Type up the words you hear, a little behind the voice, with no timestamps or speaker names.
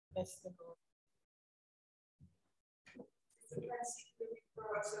Bless the Lord.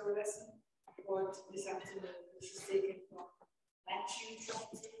 For us, our lesson for this afternoon, which is taken from Matthew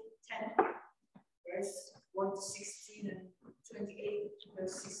chapter 10, verse 1 to 16 and 28,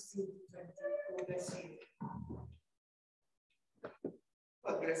 verse 16 to 24. Bless you.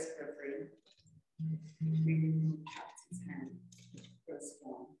 God bless you, brethren. Reading chapter 10, verse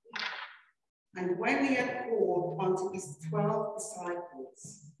 1. And when he had called unto his 12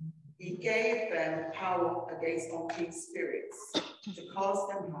 disciples, he gave them power against unclean spirits to cast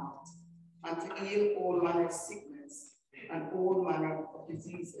them out and to heal all manner of sickness and all manner of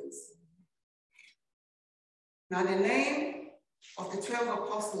diseases. Now the name of the 12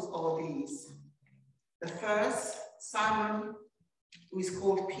 apostles are these. The first, Simon, who is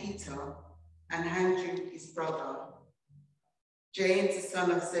called Peter, and Andrew his brother, James the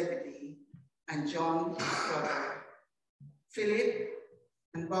son of Zebedee, and John his brother, Philip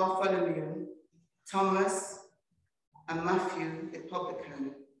and Bartholomew, Thomas and Matthew the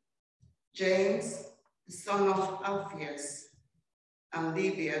publican, James the son of Alphaeus, and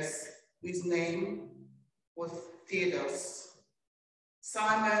Lebbaeus, whose name was Theudas,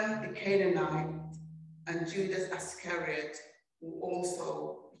 Simon the Canaanite, and Judas Iscariot, who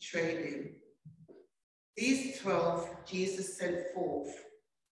also betrayed him. These 12 Jesus sent forth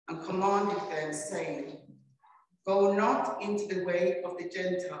and commanded them, saying, Go not into the way of the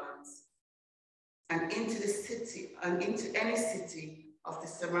Gentiles, and into the city, and into any city of the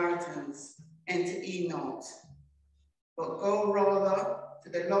Samaritans, enter ye not, but go rather to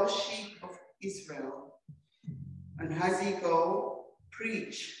the lost sheep of Israel. And as ye go,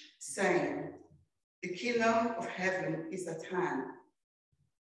 preach, saying, The kingdom of heaven is at hand.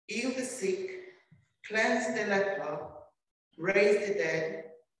 Heal the sick, cleanse the leper, raise the dead,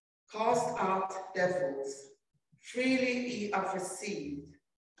 cast out devils. Freely ye have received,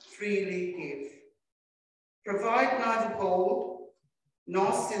 freely give. Provide neither gold,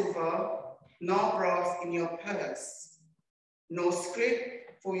 nor silver, nor brass in your purse, nor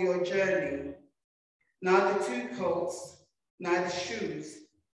scrip for your journey, neither 2 coats, neither shoes,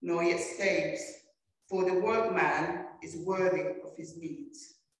 nor yet staves, for the workman is worthy of his meat.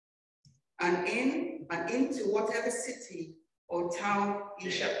 And into whatever city or town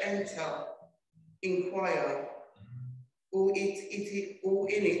ye shall enter, inquire who in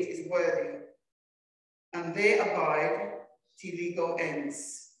it is worthy, and there abide till ye go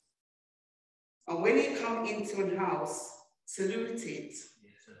hence. And when ye come into an house, salute it.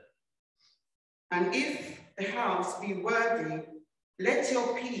 Yes, and if the house be worthy, let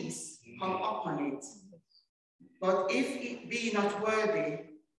your peace come upon it. But if it be not worthy,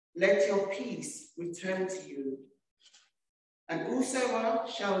 let your peace return to you. And whosoever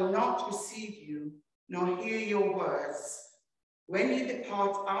shall not receive you, nor hear your words, when you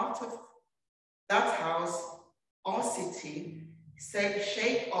depart out of that house or city, say,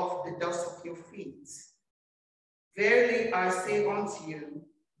 shake off the dust of your feet. Verily I say unto you,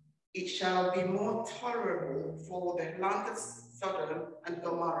 it shall be more tolerable for the land of Sodom and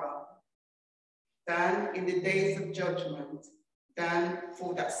Gomorrah than in the days of judgment, than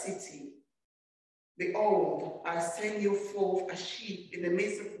for that city. Behold, I send you forth as sheep in the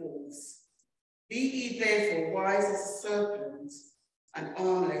midst of wolves. Be ye therefore wise as a serpent and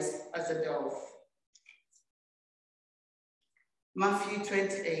harmless as a dove. Matthew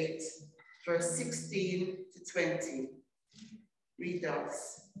 28, verse 16 to 20. Read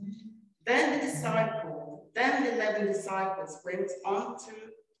us. Then the 11 disciples went on to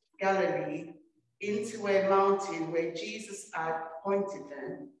Galilee, into a mountain where Jesus had appointed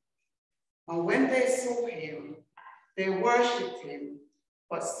them. And when they saw him, they worshipped him,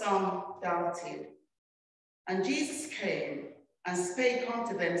 but some doubted. And Jesus came and spake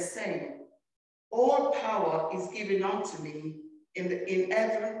unto them, saying, All power is given unto me in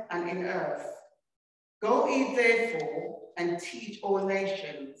heaven and in earth. Go ye therefore and teach all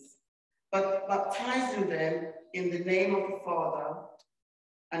nations, but baptizing them in the name of the Father,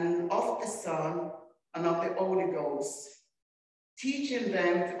 and of the Son, and of the Holy Ghost, teaching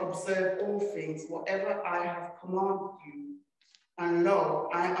them to observe all things, whatever I have commanded you. And lo,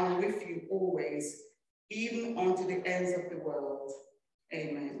 I am with you always, even unto the ends of the world.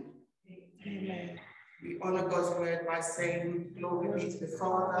 Amen. Amen. We honor God's word by saying, Glory be to the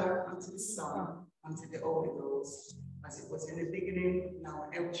Father, and to the Son, and to the Holy Ghost, as it was in the beginning, now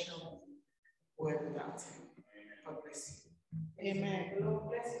and ever shall be, word without end. God bless you. Amen. The Lord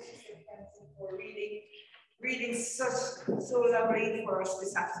bless you, Sister Thompson, for reading so lovely for us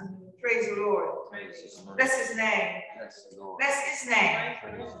this afternoon. Praise the Lord. Bless his name. Bless his name.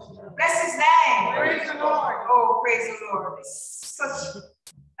 Bless his name. Praise the Lord. Oh, praise the Lord. It's such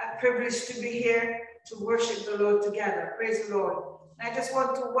a privilege to be here to worship the Lord together. Praise the Lord. And I just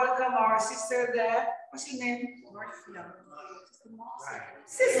want to welcome our sister there. What's your name?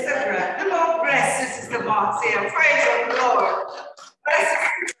 Sister Grant. The Lord bless you, Sister Marcia. Praise the Lord. Bless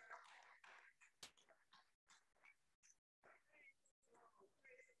you.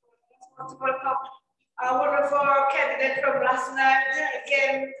 Welcome our wonderful candidate from last night.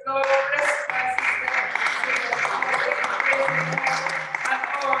 Again, Lord bless my sister. And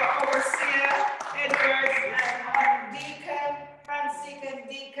our overseer, Edwards, and Deacon, Francis and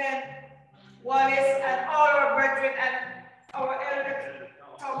Deacon Wallace, and all our brethren, and our elder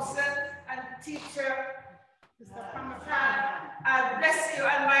Thompson, and teacher, and bless you,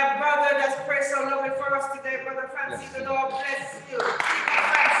 and my brother that's prayed so lovely for us today, Brother Francis, the Lord bless you. Deacon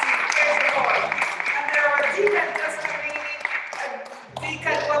Francis, praise the Lord. And there are deacons just coming in, and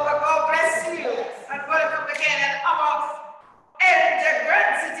Deacon Walker, God bless you, and welcome again. And our elder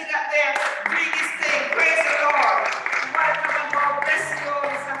Grant sitting up there, doing his thing, praise the Lord. Welcome, and God bless you all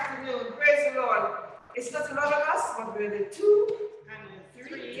this afternoon, praise the Lord. It's not a lot of us, but we're the 2 and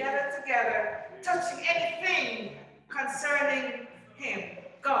 3 gathered together, touching anything concerning him.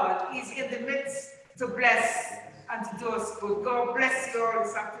 God is in the midst to bless and to do us good. God bless you all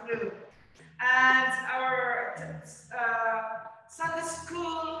this afternoon. And our Sunday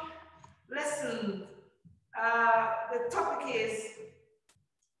school lesson, the topic is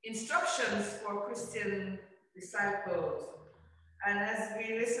instructions for Christian disciples. And as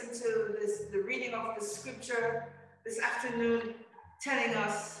we listen to this, the reading of the scripture this afternoon, telling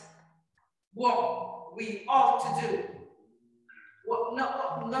us what we ought to do. What,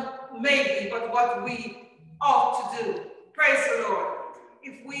 not maybe, but what we ought to do. Praise the Lord.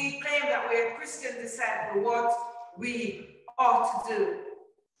 If we claim that we're a Christian disciple, what we ought to do.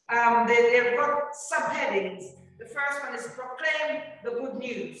 They've got subheadings. The first one is proclaim the good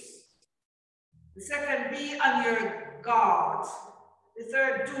news. The second, be on your guard. The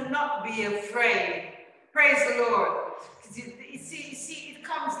third, do not be afraid. Praise the Lord. You see, it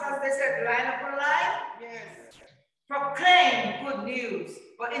comes, as they said, line upon line. Yes. Proclaim good news.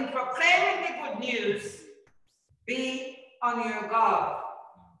 But in proclaiming the good news, be on your guard.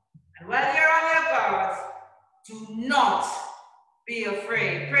 And while you're on your guard, do not be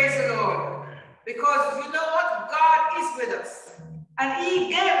afraid. Praise the Lord. Because you know what? God is with us. And he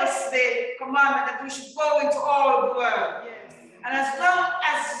gave us the commandment that we should go into all the world. Yes. And as long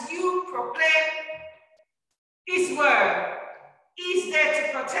as you proclaim his word, he's there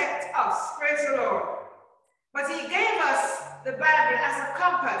to protect us. Praise the Lord. But he gave us the Bible as a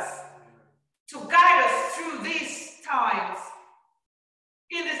compass to guide us through these times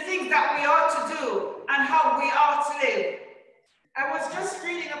in the things that we ought to do and how we ought to live. I was just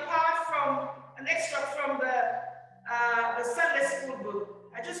reading a part from an extract from the Sunday school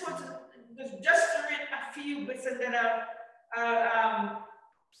book. I just want to read a few bits, and then I'll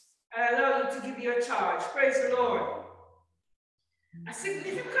allow you to give you a charge. Praise the Lord. A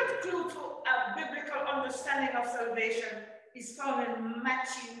significant clue to a biblical understanding of salvation is found in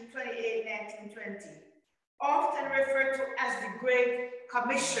Matthew 28, 19, 20, often referred to as the Great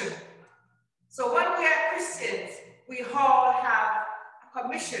Commission. So when we are Christians, we all have a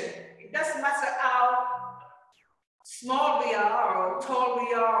commission. It doesn't matter how small we are, or tall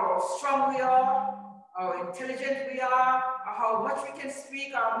we are, or strong we are, or intelligent we are, or how much we can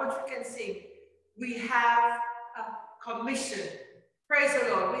speak, or how much we can sing. We have a commission. Praise the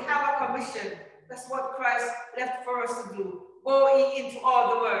Lord. We have a commission. That's what Christ left for us to do. Go ye into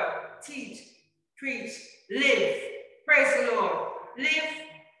all the world. Teach, preach, live. Praise the Lord. Live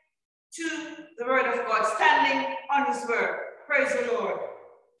to the word of God, standing on his word. Praise the Lord.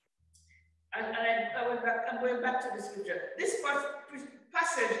 And I'm going back to the scripture. This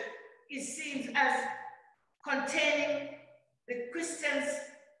passage is seen as containing the Christians'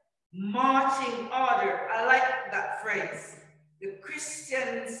 marching order. I like that phrase. The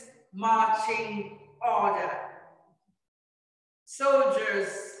Christians' marching order. Soldiers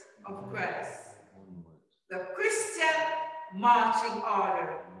of Christ. The Christian marching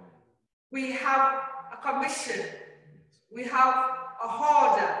order. We have a commission. We have a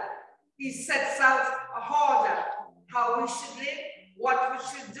order. He sets out a order, how we should live, what we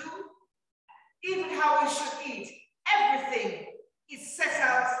should do, even how we should eat. Everything is set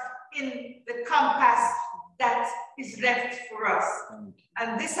out in the compass that is left for us.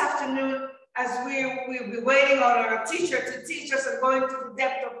 And this afternoon, as we'll be waiting on our teacher to teach us and going to the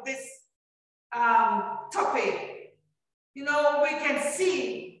depth of this topic, you know, we can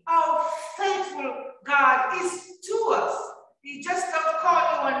see how faithful God is to us. He just don't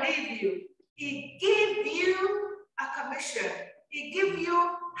call you and leave you. He gave you a commission. He gave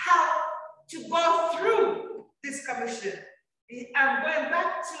you how to go through this commission. I'm going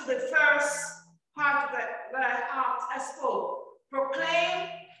back to the first part that I spoke. Proclaim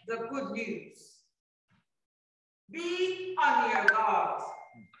the good news. Be on your guard.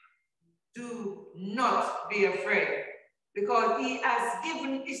 Do not be afraid, because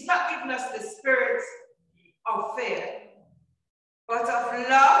he's not given us the spirit of fear, but of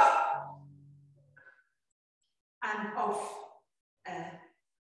love and of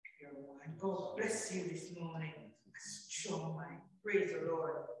pure mind. God bless you this morning. Strong mind. Praise the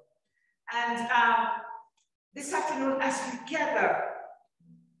Lord. And this afternoon, as we gather,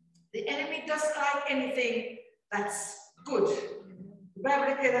 the enemy doesn't like anything that's good. The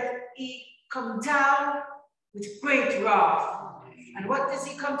Bible says that he comes down with great wrath. And what does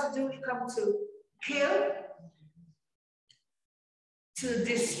he come to do? He comes to kill, to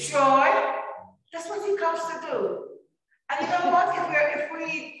destroy. That's what he comes to do. And you know what? If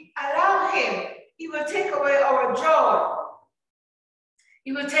we allow him, he will take away our joy.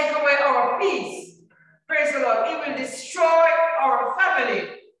 He will take away our peace. Praise the Lord. He will destroy our family.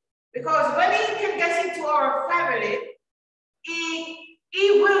 Because when he can get into our family, he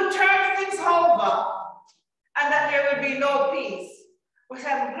will turn things over and that there will be no peace. But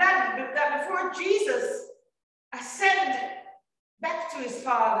I'm glad that before Jesus ascended back to his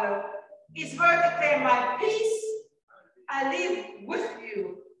Father, his word declared, my peace I leave with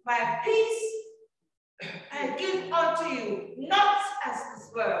you, my peace I give unto you, not as this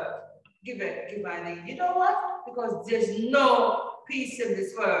world give I leave. You know what? Because there's no peace in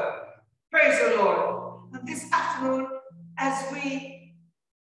this world. Praise the Lord. And this afternoon, as we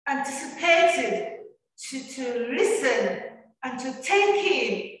anticipated to listen and to take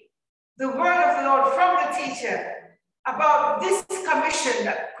in the word of the Lord from the teacher about this commission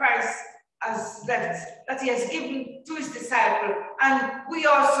that Christ has left, that he has given to his disciples, and we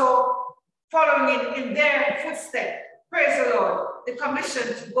also following in their footsteps. Praise the Lord. The commission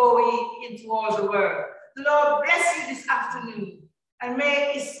to go into all the world. The Lord bless you this afternoon, and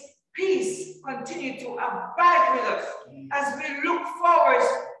may his peace continue to abide with us as we look forward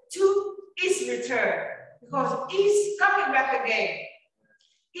to his return, because he's coming back again.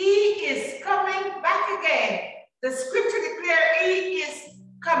 He is coming back again. The scripture declares he is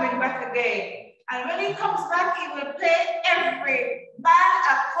coming back again. And when he comes back, he will pay every man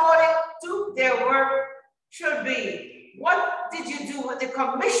according to their work should be. What did you do with the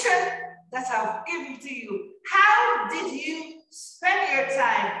commission that I've given to you? How did you spend your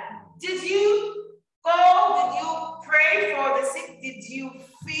time? Did you go? Did you pray for the sick? Did you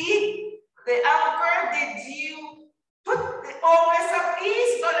feed the hunger? Did you put the homeless up?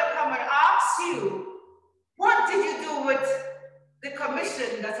 He's going to come and ask you, what did you do with the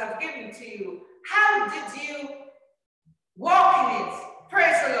commission that I've given to you? How did you walk in it?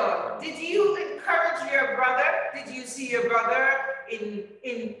 Praise the Lord. Did you encourage your brother? Did you see your brother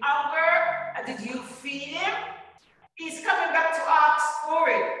in hunger? Did you feed him? He's coming back to ask for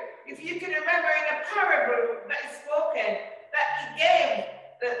it. If you can remember in a parable that is spoken, that he gave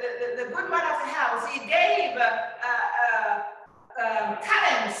the good man of the house, he gave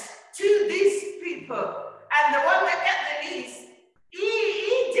talents to these people. And the one that got the least,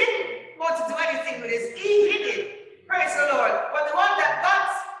 he didn't want to do anything with this. He hid it. Praise the Lord. But the one that got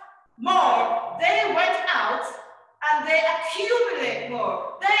more, they went out and they accumulate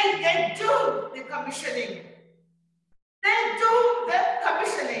more. They do the commissioning. They do the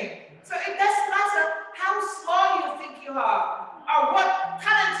commissioning. So it doesn't matter how small you think you are or what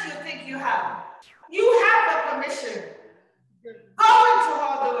talents you think you have. You have a commission. Go into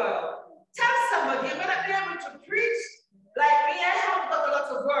all the world. Tell somebody, you're going to be able to preach like me. I haven't got a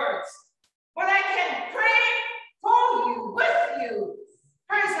lot of words, but I can pray for you, with you.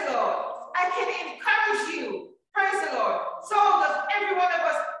 Praise the Lord. I can encourage you. Praise the Lord. So that every one of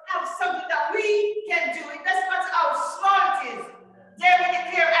us have something that we can do. It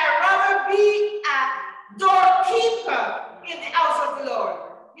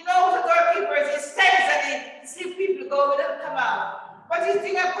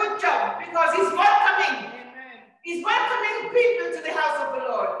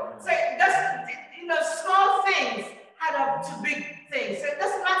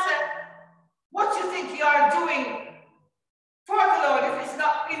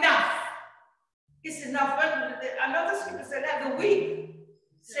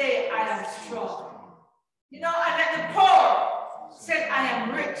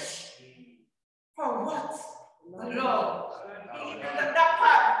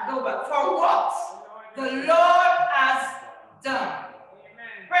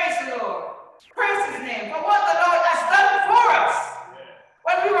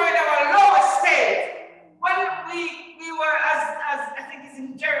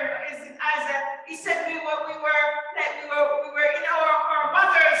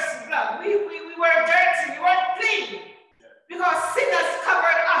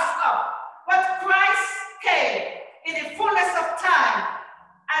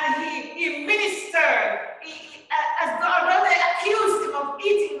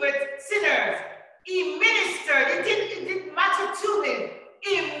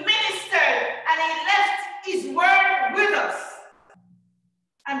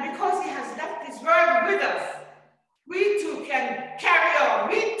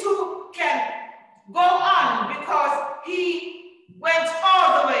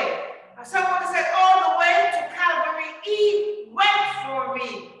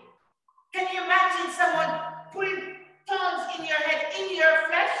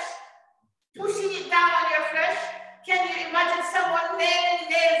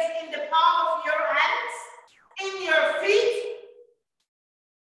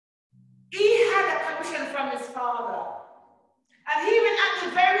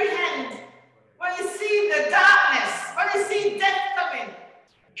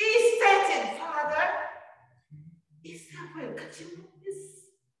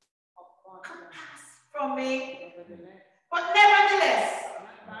me. But nevertheless,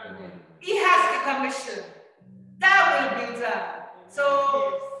 he has the commission. That will be done. So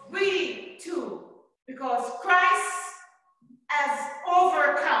we too, because Christ has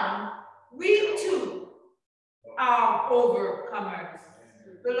overcome, we too are overcomers.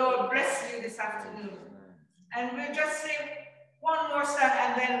 The Lord bless you this afternoon. And we'll just sing one more song,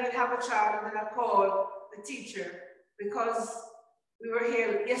 and then we'll have a child, and then I'll call the teacher, because we were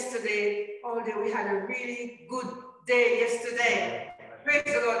here yesterday, all day. We had a really good day yesterday. Praise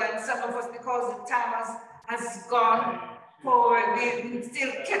the Lord. And some of us, because the time has gone forward, we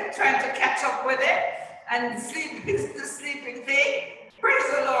still kept trying to catch up with it, and sleep is the sleeping thing. Praise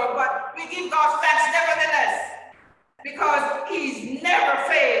the Lord. But we give God thanks nevertheless, because he's never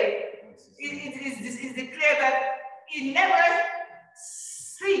failed. It is declared that he never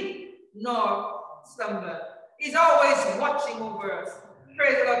sleep nor slumber. He's always watching over us.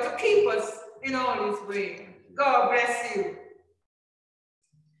 Praise the Lord, to keep us in all his way. God bless you.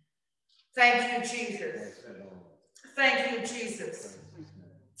 Thank you, Jesus. Thank you, Jesus.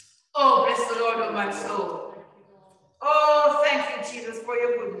 Oh, bless the Lord, oh my soul. Oh, thank you, Jesus, for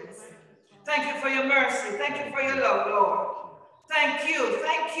your goodness. Thank you for your mercy. Thank you for your love, Lord. Thank you,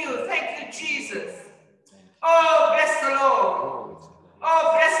 thank you, thank you, Jesus. Oh, bless the Lord. Oh,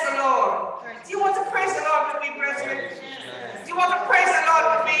 bless the Lord. Do you want to praise the Lord with me, brethren? Do you want to praise the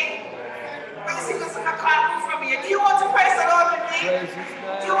Lord with me? I can't move from here. Do you want to praise the Lord with me?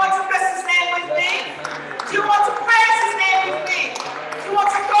 Do you want to bless his name with me? Do you want to praise his name with me? Do you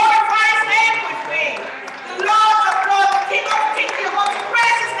want to glorify his name with me? The Lord of Lords, the King of Kings, you want to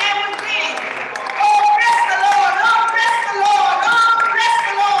praise his name with me? Oh, bless the Lord. Oh, bless the Lord. Oh, bless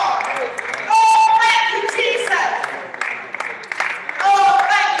the Lord. Oh, thank you, Jesus. Oh,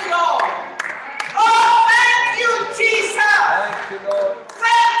 thank you, Lord. Oh, thank you, Jesus. Thank you, Lord.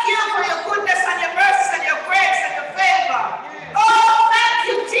 Thank you for your goodness and your mercy and your grace and your favor. Oh, thank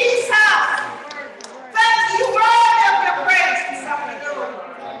you, Jesus. Thank you, worthy of your praise this afternoon.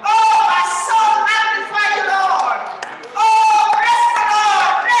 Oh, my soul, magnify you, Lord. Oh, bless the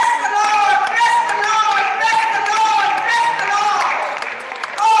Lord, bless the Lord, bless the Lord, bless the Lord, bless the Lord.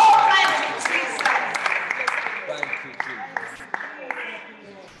 Oh, thank you, Jesus. Thank you, Jesus.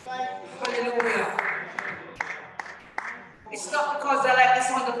 Hallelujah. It's not because I like the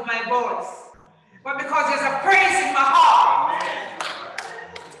sound of my voice, but because there's a praise in my heart.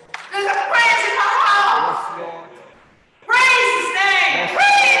 There's a praise in my heart. Praise his name.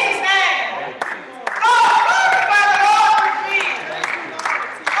 Praise his name. Oh, glorify the Lord with me.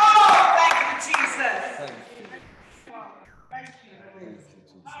 Oh, thank you, Jesus.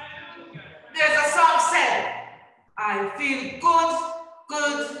 There's a song said, I feel good,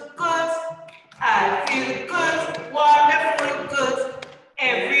 good, good. I feel good, wonderful, good.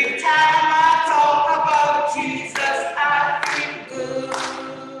 Every time I talk about Jesus, I feel good.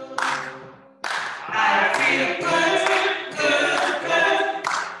 I feel good, good, good.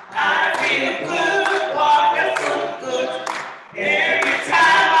 I feel good, wonderful, good. Every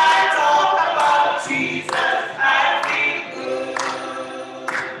time I talk about Jesus, I feel good.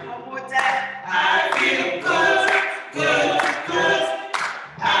 One more time. I feel good, good, good.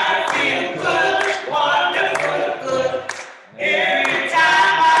 I feel good, wonderful, good. Every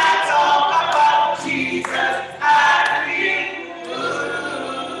time I talk about Jesus, I feel good.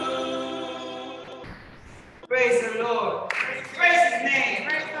 Praise the Lord. Praise his name.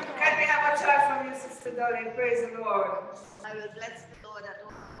 Can we have a child from you, Sister Dolly? Praise the Lord. I will bless the Lord at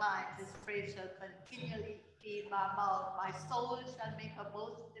all times. His praise shall continually be in my mouth. My soul shall make a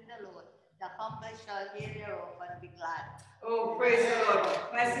boast in the Lord. The humble shall hear thereof and be glad. Oh, praise the Lord.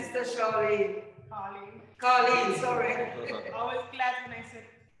 My sister Charlene. Colleen, sorry. I was glad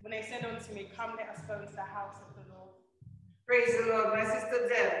when they said unto me, come, let us go into the house of the Lord. Praise the Lord. My sister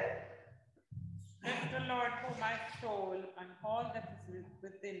Deb. Bless the Lord, for my soul, and all that is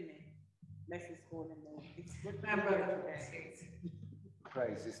within me. Bless his holy name. It's good to be here today.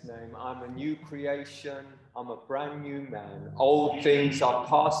 Praise his name. I'm a new creation. I'm a brand new man. Old things are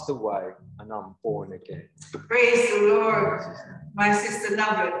passed away, and I'm born again. Praise the Lord. My sister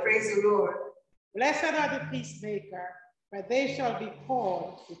Nugget. Praise the Lord. Blessed are the peacemaker, for they shall be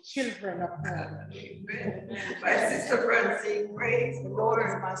called the children of God. My sister Francine. Praise the Lord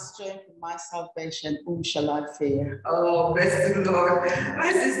is Lord. my strength and my salvation. Whom shall I fear? Oh, bless the Lord.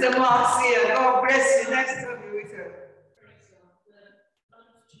 My sister Marcia. God bless you. Next time you with her.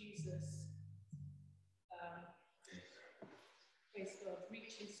 Jesus, praise God,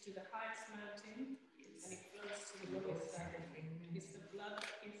 reaches to the highest mountain and it flows to the lowest valley. It's the blood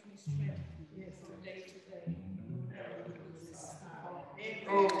that gives me strength from day to day.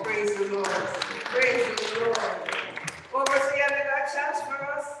 Oh, praise the Lord. Praise the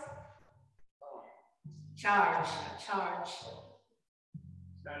charge.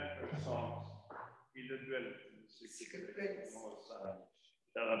 Stand for songs. He that dwelleth in the secret place of the Most High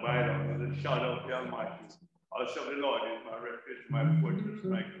shall abide under the shadow of the Almighty. Also the Lord is my refuge, my fortress,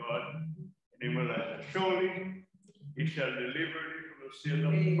 my God. And he will surely he shall deliver thee from the seal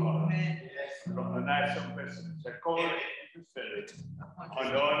of the Father, from the knives of pestilence. I call it to spirit.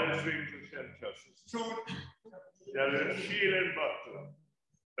 On all his wings shall justice. Truth shall be a shield and buckler.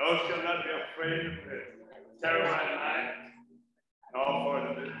 Thou shalt not be afraid of terror by night, nor for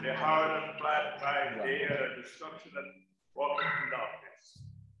the horror that flieth by day, or the destruction that walketh in darkness.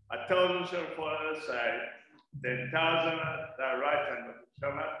 1,000 shall fall on the side, 10,000 at thy right hand, but it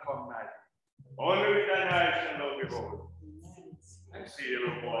shall not come nigh thee. Only with thine eyes shall thou behold, and see the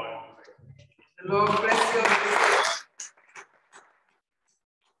reward. The Lord bless you.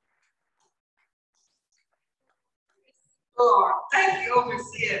 Lord, thank you,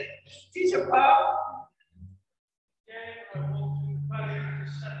 overseer. Teacher Paul. I walked through the valley of the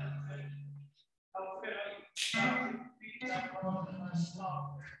shadow of death. I fell feet that rock and my staff.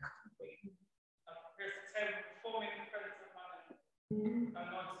 I pressed the table before me in the presence of my enemy. I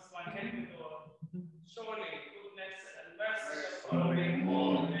noticed my head Lord. Surely goodness and mercy shall follow me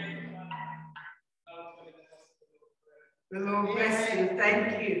all the days of my life. I will dwell in the house of the Lord forever. The Lord bless you.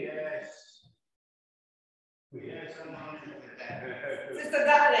 Thank you. Yes. Sister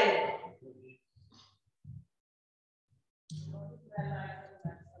Darling.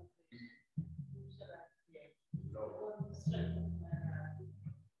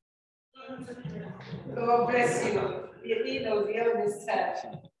 Lord bless you. He knows the eldest touch.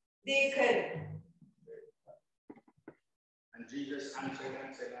 Deacon. And Jesus answered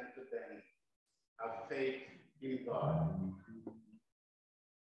and said unto them, have faith in God.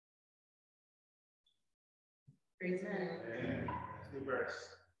 Amen. The verse.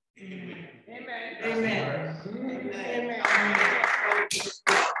 Amen. Amen. Amen.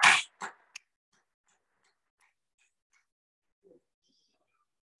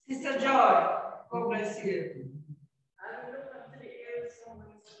 Sister Joy, God bless you.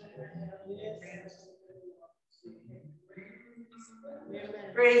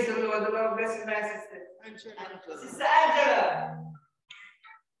 Praise the Lord. The Lord bless you, my sister. Sister Angela.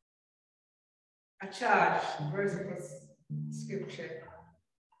 A charge, verse of scripture.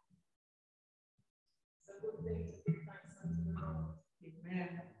 Amen.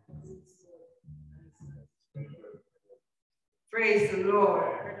 Praise the Lord.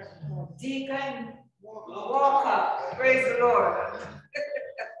 Deacon Walker, praise the Lord.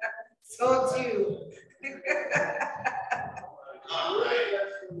 So too.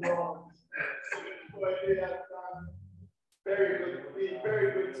 Very good, very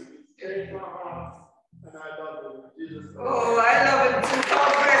good to me. Came from my heart, and I love him. Jesus. Oh, I love him too.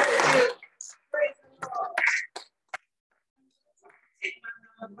 God bless you. Praise the Lord.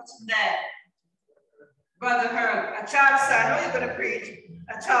 What's that? Brother Herb, a child son. I know you're going to preach.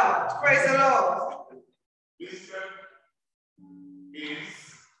 A child. Praise the Lord. Wisdom is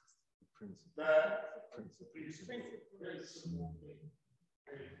the principle.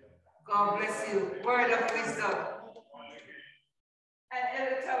 God bless you. Word of wisdom. And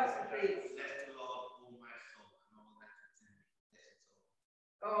Elder Thompson, please.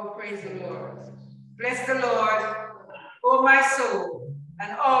 Oh, praise the Lord. Bless the Lord, oh my soul,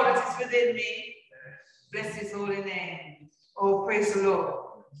 and all that is within me. Bless his holy name. Oh, praise the Lord.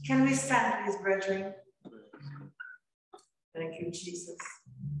 Can we stand, please, brethren? Thank you, Jesus.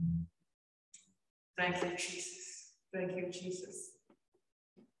 Thank you, Jesus. Thank you, Jesus.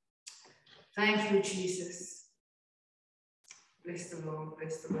 Thank you, Jesus. Bless the Lord,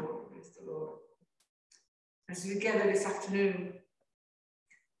 bless the Lord, bless the Lord. As we gather this afternoon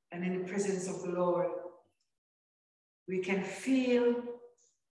and in the presence of the Lord, we can feel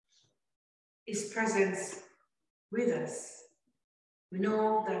his presence with us. We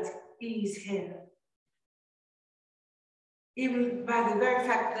know that he is here. Even by the very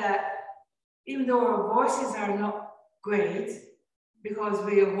fact that even though our voices are not great, because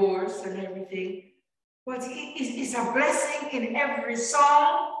we are hoarse and everything, but it's a blessing in every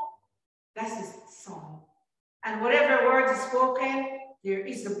song. That's his song. And whatever word is spoken, there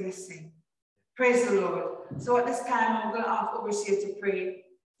is a blessing. Praise the Lord. So at this time, I'm going to ask Overseer to pray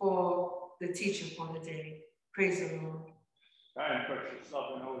for the teacher for the day. Praise the Lord. Kind, precious,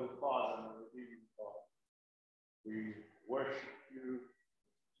 loving, Holy Father, and redeeming God, we worship you,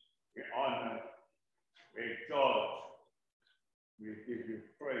 we honor, we exalt, we give you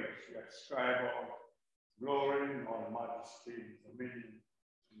praise, we ascribe all glory and all majesty and dominion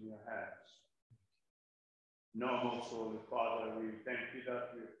in your hands. Now, most Holy Father, we thank you that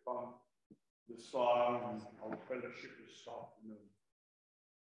we have come the song and our fellowship this afternoon.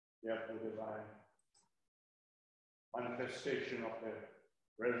 Therefore, divine manifestation of the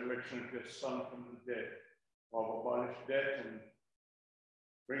resurrection of your Son from the dead, of abolish death and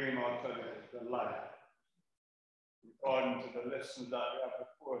bring him out to the light, according to the lessons that we have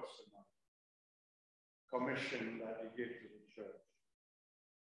before us tonight, commission that he gave to the church.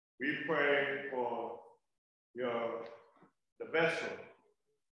 We pray for the vessel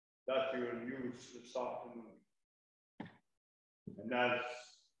that you will use this afternoon. And as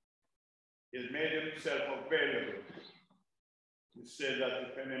he has made himself available, he said that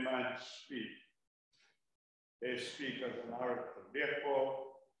if any man speak, they speak as an oracle. Therefore,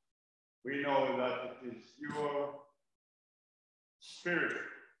 we know that it is your spirit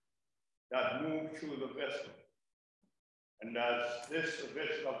that moved through the vessel. And as this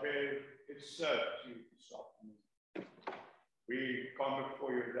vessel availed itself to you this afternoon, we come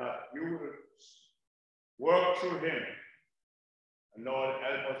before you that you will work through him. And Lord,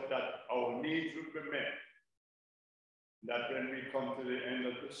 help us that our needs will be met. That when we come to the end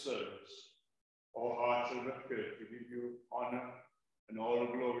of the service, our hearts will be filled to give you honor and all the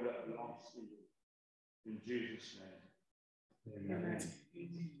glory that belongs to you. In Jesus' name. Amen.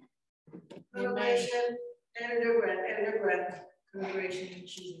 Congratulations, Elder Grant. Congratulations in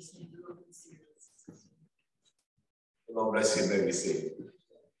Jesus' name. God bless you, baby. See.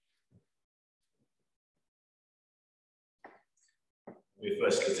 We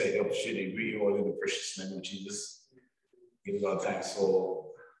firstly take the opportunity to greet you all in the precious name of Jesus. Give God thanks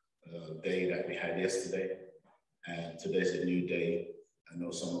for the day that we had yesterday. And today's a new day. I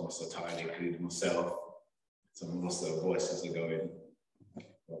know some of us are tired, including myself. Some of us, our voices are going.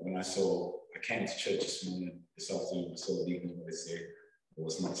 But when I came to church this afternoon, I saw the evening voice here. I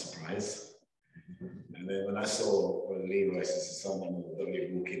was not surprised. And then when I saw Brother Leroy, Sister Sonia, and Dolly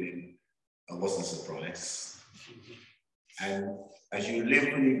walking in, I wasn't surprised. And as you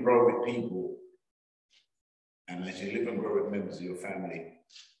live and you grow with people, and as you live and grow with members of your family,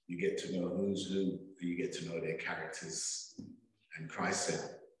 you get to know who's who, and you get to know their characters. And Christ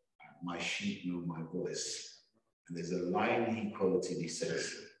said, my sheep know my voice. And there's a line he quoted, he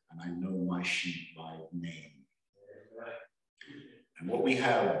says, and I know my sheep by name. And what we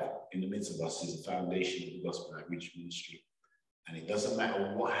have in the midst of us is the foundation of the gospel outreach ministry. And it doesn't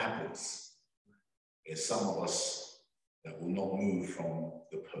matter what happens, there's some of us that will not move from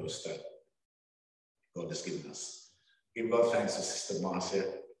the post that God has given us. Give God thanks for Sister Marcia,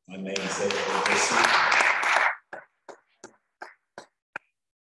 my namesake.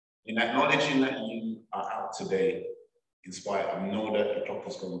 In acknowledging that you are out today, in spite of know that the clock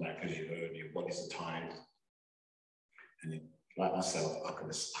has gone back, as you heard, your bodies are tired. And like myself, I could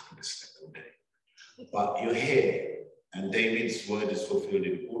have slept all day. But you're here, and David's word is fulfilled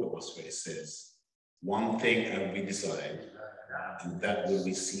in all of us, where it says, one thing have we decided, and that will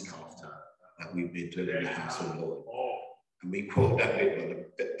we seek after, that we may dwell in the house of the Lord. And we quote that bit,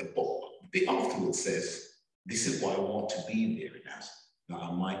 but the bit afterwards says, this is why I want to be there in the house, that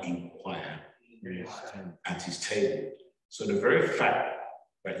I might inquire at his table. So the very fact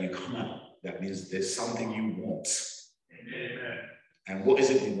that you come out, that means there's something you want. Amen. And what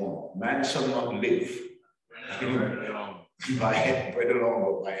is it we want? Man shall not live by bread alone,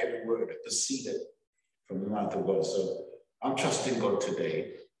 but by every word that proceeded from the mouth of God. So I'm trusting God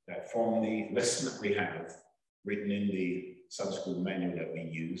today that from the lesson that we have written in the Sunday school manual that we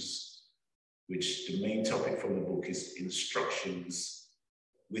use, which the main topic from the book is instructions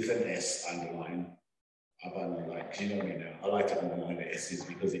with an S underlined. I've underlined, you know me now, I like to underline the S's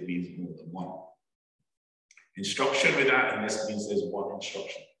because it means more than one. Instruction without an S means there's one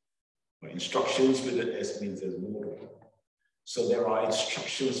instruction. But instructions with an S means there's more than one. So there are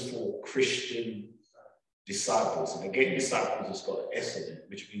instructions for Christian disciples. And again, disciples has got an S in it,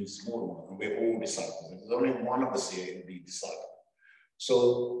 which means more than one. And we're all disciples. And there's only one of us here who will be disciple.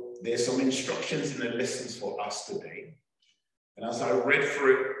 So there's some instructions in the lessons for us today. And as I read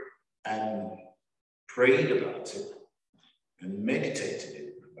through it and prayed about it and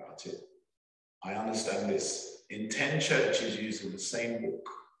meditated about it, I understand this. In 10 churches using the same book,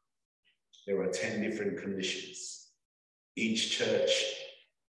 there are 10 different conditions. Each church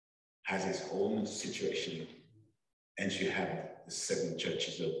has its own situation, and you have the 7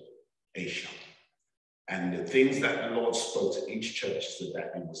 churches of Asia. And the things that the Lord spoke to each church so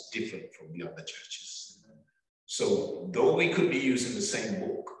that it was different from the other churches. So though we could be using the same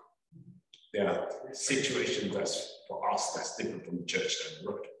book, there are situations that's for us that's different from the church that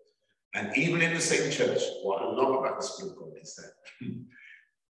wrote. And even in the same church, what I love about the Spirit of God is that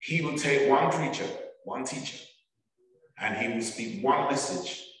he will take one preacher, one teacher, and he will speak one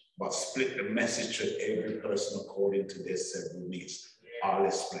message but split the message to every person according to their several needs. I'll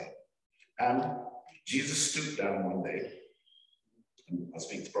explain. Jesus stooped down one day, and I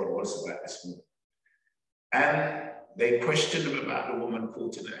speak to Brother Wallace about this one, and they questioned him about the woman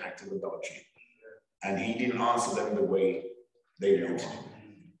caught in the act of adultery, and he didn't answer them the way they wanted him.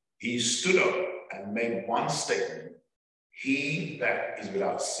 He stood up and made one statement: he that is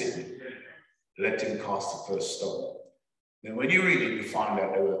without sin, let him cast the first stone. Now, when you read it, you find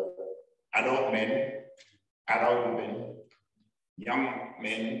out there were adult men, adult women, young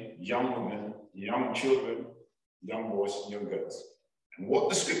men, young women, young children, young boys, and young girls. And what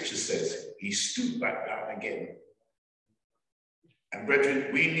the scripture says, he stooped back down again. And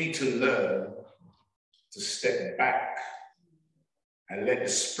brethren, we need to learn to step back and let the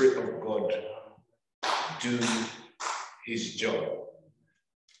Spirit of God do his job.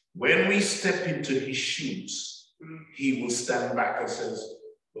 When we step into his shoes, he will stand back and says,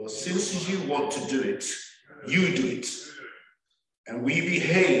 well, since you want to do it, you do it. And we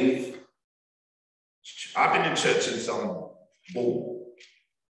behave. I've been in church in some ball,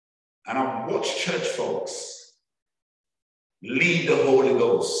 and I've watched church folks lead the Holy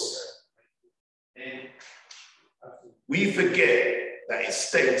Ghost. We forget that it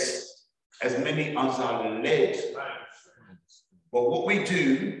states, as many as are led. But what we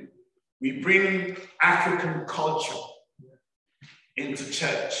do, we bring African culture into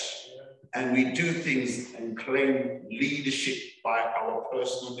church, and we do things and claim leadership by our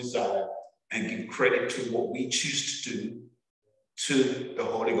personal desire and give credit to what we choose to do to the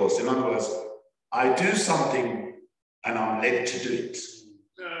Holy Ghost. In other words, I do something and I'm led to do it.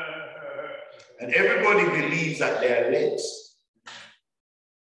 And everybody believes that they are led.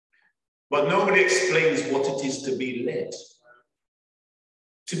 But nobody explains what it is to be led.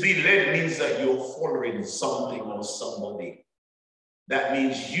 To be led means that you're following something or somebody. That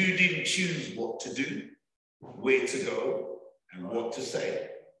means you didn't choose what to do, where to go, and what to say.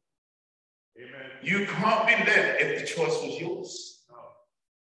 Amen. You can't be led if the choice was yours. No.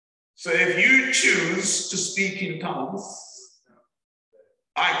 So if you choose to speak in tongues,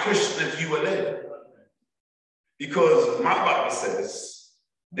 I question if you were led. Because my Bible says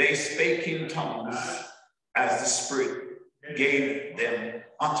they spake in tongues as the Spirit gave them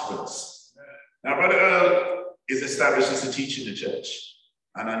utterance. Now, Brother Earl is established as a teacher in the church,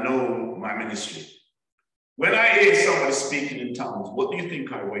 and I know my ministry. When I hear somebody speaking in tongues, what do you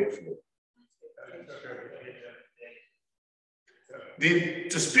think I wait for? The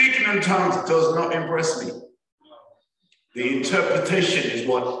speaking in tongues does not impress me. The interpretation is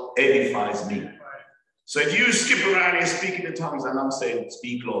what edifies me. So if you skip around here speaking in tongues and I'm saying,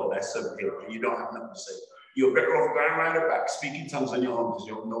 speak Lord, that's something, and you don't have nothing to say, you're better off going around the back speaking tongues on your own because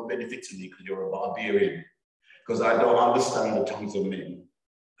you're no benefit to me because you're a barbarian. Because I don't understand the tongues of men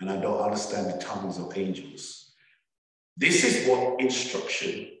and I don't understand the tongues of angels. This is what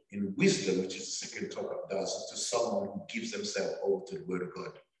instruction in wisdom, which is the second topic, does to someone who gives themselves over to the word of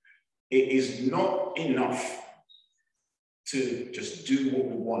God. It is not enough to just do what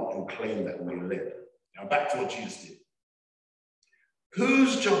we want and claim that we're led. Now back to what Jesus did.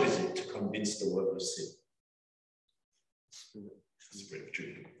 Whose job is it to convince the world of sin? Spirit of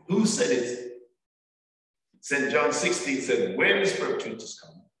truth. Who said it? St. John 16 said, when the Spirit of truth has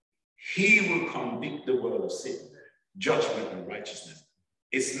come, he will convict the world of sin, judgment, and righteousness.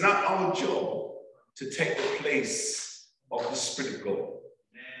 It's not our job to take the place of the Spirit of God.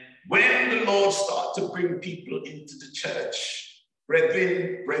 When the Lord starts to bring people into the church,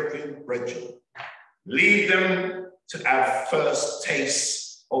 brethren, lead them to have first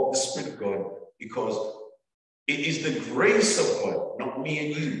taste of the Spirit of God, because it is the grace of God, not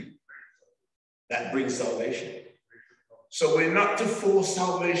me and you, that brings salvation. So we're not to force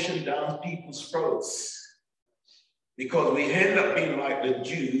salvation down people's throats, because we end up being like the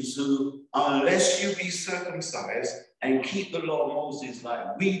Jews who, unless you be circumcised and keep the law of Moses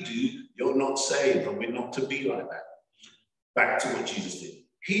like we do, you're not saved, and we're not to be like that. Back to what Jesus did.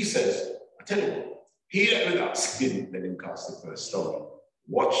 He says, I tell you what, he that without sin, let him cast the first stone.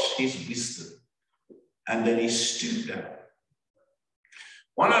 Watch his wisdom. And then he stooped down.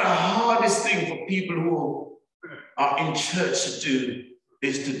 One of the hardest things for people who are in church to do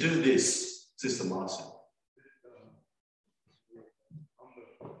is to do this, Sister Marcia.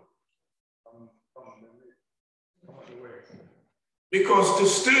 Because to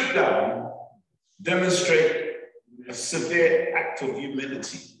stoop down demonstrates a severe act of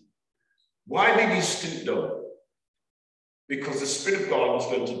humility. Why did he stoop down? Because the Spirit of God was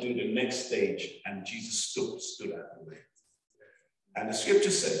going to do the next stage, and Jesus stood out of the way. And the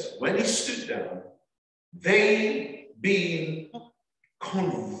scripture says, when he stood down, they being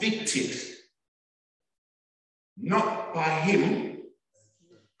convicted, not by him,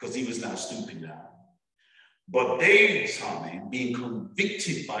 because he was now stooping down, but they saw him being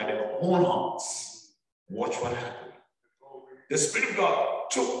convicted by their own hearts. Watch what happened. The Spirit of God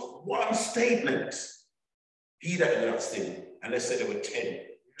took one statement. He that did not sin, and let's say there were 10,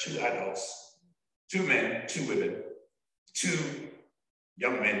 2 adults, 2 men, 2 women, 2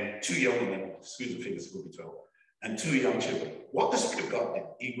 young men, 2 young women, excuse the fingers, will be 12, and 2 young children. What the Spirit of God did,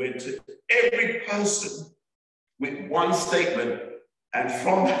 he went to every person with one statement, and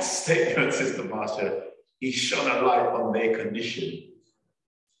from that statement, Sister Marsha, he shone a light on their condition,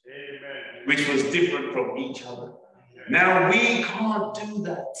 amen, which was different from each other. Now, we can't do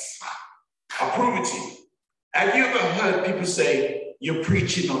that. I'll prove it to you. Have you ever heard people say, you're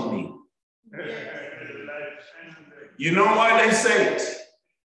preaching on me? You know why they say it?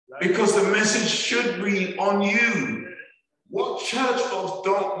 Because the message should be on you. What church folks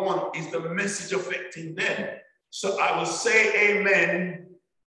don't want is the message affecting them. So I will say amen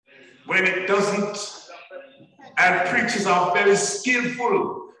when it doesn't. And preachers are very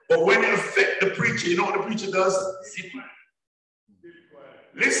skillful. But when it affects the preacher, you know what the preacher does?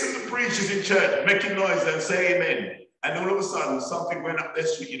 Listen to preachers in church making noise and say amen. And all of a sudden, something went up their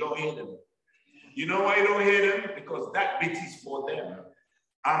street, you don't hear them. You know why you don't hear them? Because that bit is for them.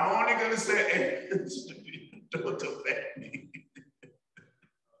 I'm only going to say amen to the people. Don't affect me.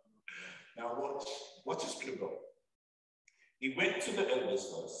 Now watch the Spirit of God. He went to the elders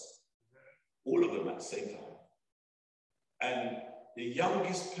first, all of them at the same time. And the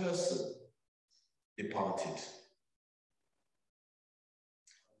youngest person departed.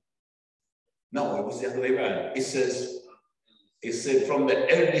 No, it was the other way around. It said from the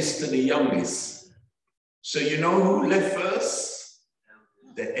eldest to the youngest. So you know who left first?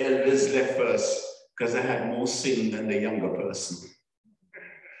 The elders left first because they had more sin than the younger person.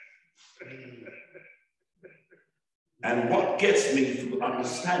 And what gets me through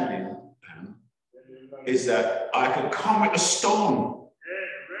understanding is that I could come with a stone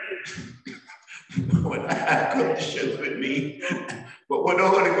when I have conditions with me. But what the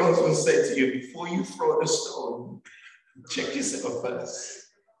Holy Ghost will say to you, before you throw the stone, check yourself first.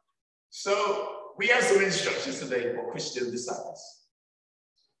 So we have some instructions today for Christian disciples.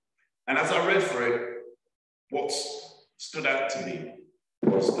 And as I read through it, what stood out to me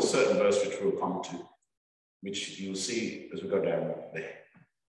was a certain verse which we'll come to, which you'll see as we go down there.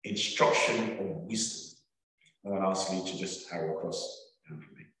 Instruction of wisdom. And I'll ask you to just arrow across down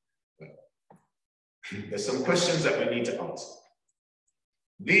for me. But there's some questions that we need to answer.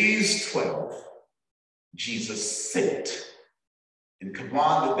 These 12, Jesus sent and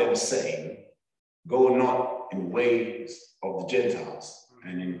commanded them, saying, go not in the ways of the Gentiles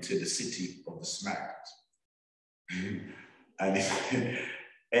and into the city of the Samaritans. And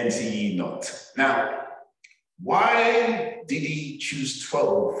enter ye not. Now, why did he choose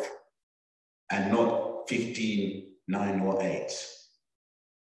 12 and not 15, 9, or 8?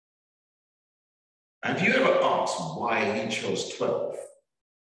 Have you ever asked why he chose 12?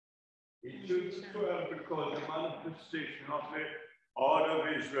 He chose 12 because the manifestation of the order of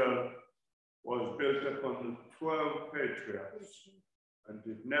Israel was built upon the 12 patriarchs. And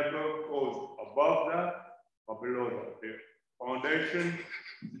it never goes above that or below that. The foundation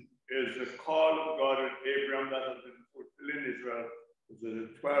is the call of God at Abraham that has been fulfilled in Israel. Those are the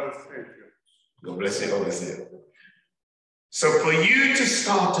 12 patriarchs. God bless you, God bless you. So for you to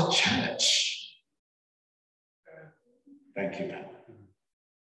start a church, thank you, man.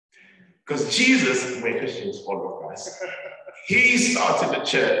 Because Jesus, we're Christians, follow Christ, he started the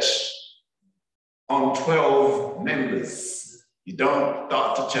church on 12 members. You don't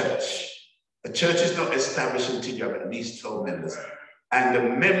start a church. A church is not established until you have at least 12 members. And the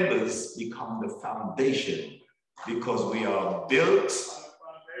members become the foundation because we are built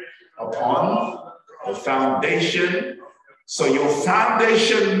upon the foundation. So your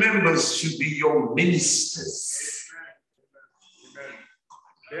foundation members should be your ministers.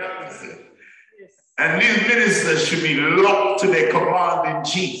 And these ministers should be locked to their command in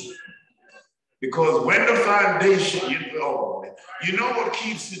chief. Because when the foundation, you know what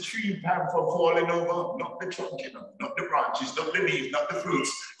keeps the tree from falling over? Not the trunk, not the branches, not the leaves, not the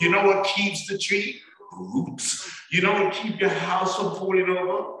fruits. You know what keeps the tree? Roots. You know what keeps your house from falling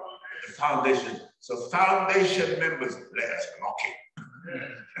over? The foundation. So foundation members, let's lock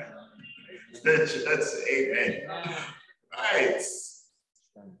it. That's amen. Right.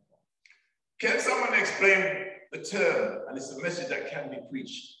 Can someone explain the term, and it's a message that can be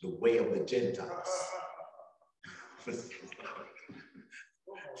preached, the way of the Gentiles?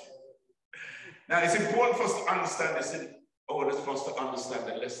 Now, it's important for us to understand this. order for us to understand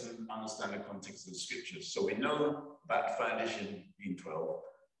the lesson, understand the context of the scriptures. So we know about the foundation being 12.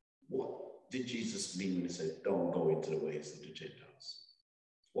 What did Jesus mean when he said, don't go into the ways of the Gentiles?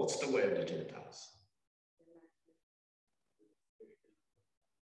 What's the way of the Gentiles?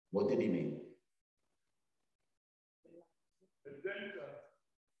 What did he mean? The Gentile.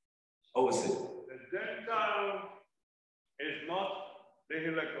 Overseer. The Gentile is not the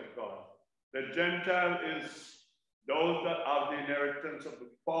elect of God. The Gentile is those that have the inheritance of the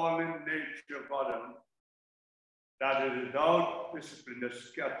fallen nature of Adam, that is without discipline, they're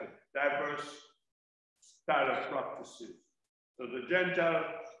scattered, diverse style of practices. So the Gentile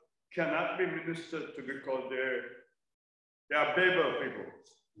cannot be ministered to because they are Babel people.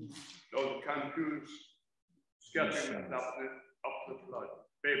 Those confused, scattering after the flood.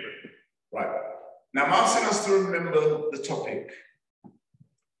 Babel. Right. Now I'm asking us to remember the topic.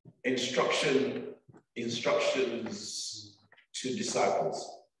 Instructions to disciples.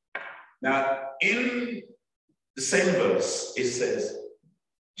 Now, in the same verse, it says,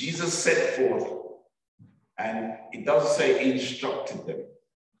 Jesus set forth, and it doesn't say he instructed them,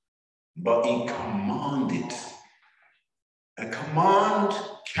 but he commanded. A command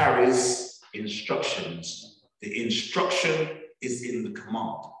carries instructions. The instruction is in the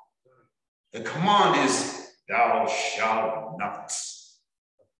command. The command is, thou shalt not.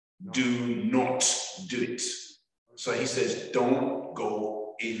 Do not do it. So he says, don't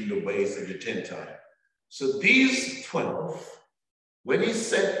go in the ways of the Gentile. So these 12, when he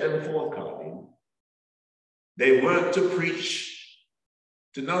sent them forth, Calvin, they weren't to preach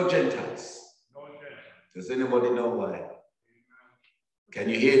to no Gentiles. Does anybody know why? Can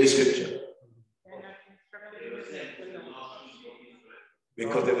you hear the scripture?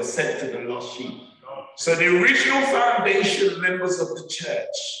 Because they were sent to the lost sheep. So the original foundation members of the church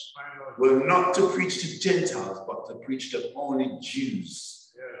were not to preach to Gentiles, but to preach to only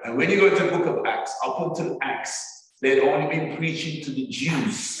Jews. And when you go to the book of Acts, up until Acts, they had only been preaching to the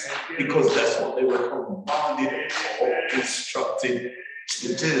Jews because that's what they were commanded or instructed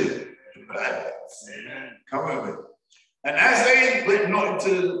to do. Come on with it. And as they went not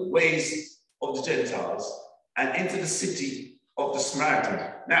into the ways of the Gentiles and into the city of the Samaritans.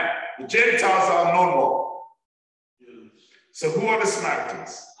 Now, the Gentiles are known what? So who are the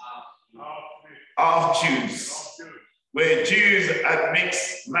Samaritans? Half Jews. Where Jews had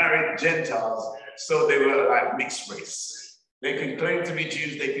married Gentiles, so they were like mixed race. They can claim to be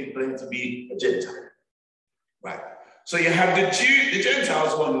Jews, they can claim to be a Gentile. Right. So you have the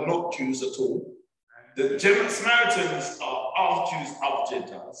Gentiles who are not Jews at all. The Samaritans are half Jews, half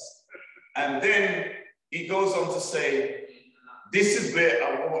Gentiles. And then he goes on to say, this is where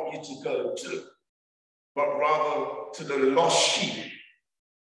I want you to go to, but rather to the lost sheep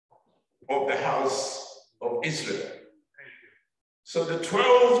of the house of Israel. So the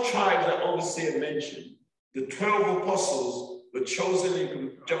 12 tribes that Overseer mentioned, the 12 apostles were chosen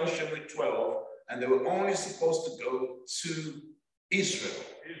in conjunction with 12, and they were only supposed to go to Israel.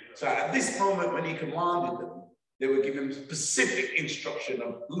 So at this moment when he commanded them, they were given specific instruction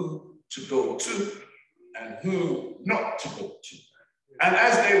of who to go to and who not to go to. And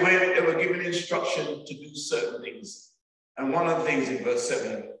as they went, they were given instruction to do certain things. And one of the things in verse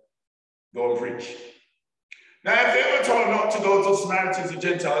 7, go and preach. Now, if they were told not to go to Samaritans and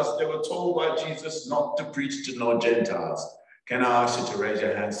Gentiles, they were told by Jesus not to preach to no Gentiles. Can I ask you to raise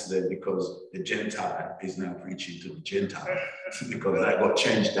your hands today because the Gentile is now preaching to the Gentile because that got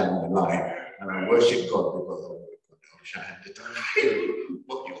changed down the line. And I worship God because I wish I had the time.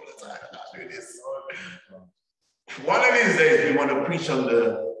 What you want to say? I do this. One of these days, we want to preach on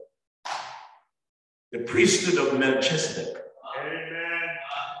the priesthood of Melchizedek. Amen.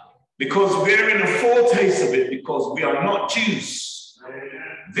 Because we're in a foretaste of it because we are not Jews. Amen.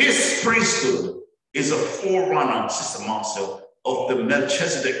 This priesthood is a forerunner, Sister Marcel, of the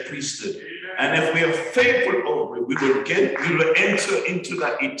Melchizedek priesthood. Amen. And if we are faithful over it, we will enter into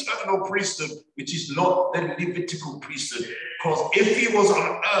that eternal priesthood, which is not the Levitical priesthood. Because if he was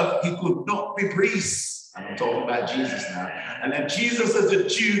on earth, he could not be priest. And I'm talking about Jesus now. And then Jesus as a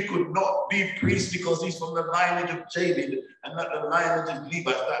Jew could not be priest because he's from the lineage of David and not the lineage of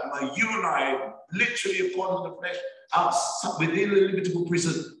Levi. That you and I, literally according to the flesh, within the Levitical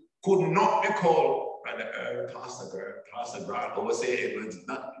priesthood, could not be called Pastor Grant, Overseer Edwards.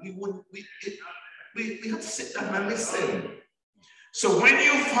 We have to sit down and listen. So when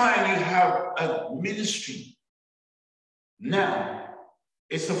you find you have a ministry now,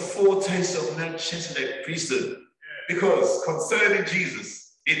 it's a foretaste of Melchizedek priesthood. Because concerning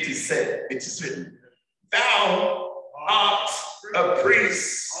Jesus, it is said, it is written, thou art a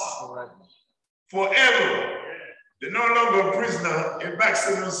priest forever You're no longer a prisoner in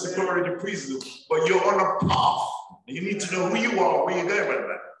maximum security prison, but you're on a path. You need to know who you are, where you're going with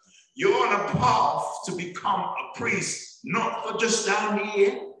that. You're on a path to become a priest, not for just down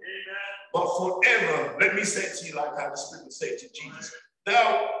here, but forever. Let me say to you, like how the Spirit would say to Jesus,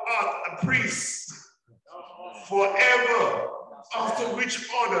 thou art a priest forever. After which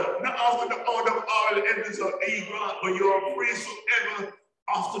order? Not after the order of all the elders of Abraham, but you're a priest forever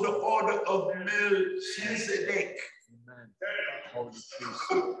after the order of Melchizedek.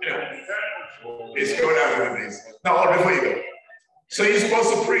 It's going out with this. Now, before you go. So you're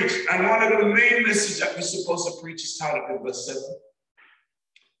supposed to preach, and one of the main messages that we're supposed to preach is titled in verse 7.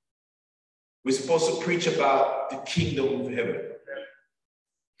 We're supposed to preach about the kingdom of heaven.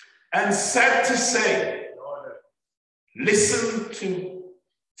 And sad to say, listen to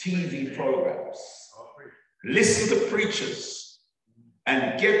TV programs, listen to preachers,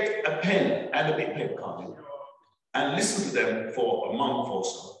 and get a pen and a big pen card and listen to them for a month or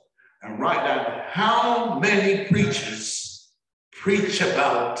so and write down how many preachers preach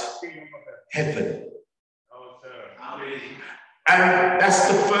about heaven. And that's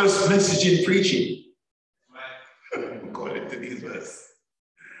the first message in preaching. According to these verses.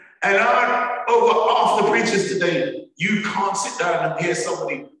 And over half the preachers today, you can't sit down and hear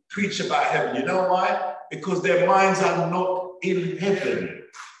somebody preach about heaven. You know why? Because their minds are not in heaven.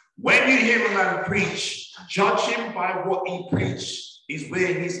 When you hear a man preach, judge him by what he preached, is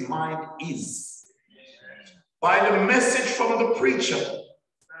where his mind is. By the message from the preacher,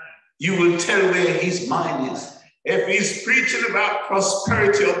 you will tell where his mind is. If he's preaching about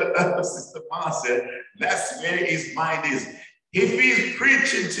prosperity on the earth, Sister Ma said, that's where his mind is. If he's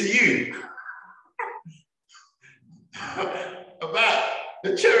preaching to you about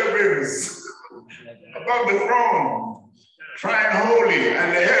the cherubims above the throne, crying holy,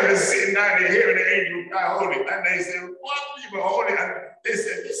 and the heaven is sitting down there hearing the angel cry holy, and they say, what people holy? And they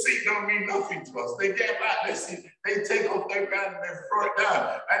said, this seat don't mean nothing to us. They get back, they take off their band and they throw it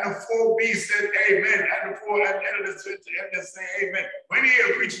down. And the 4 beasts said amen, and the 4 elders say amen. When you hear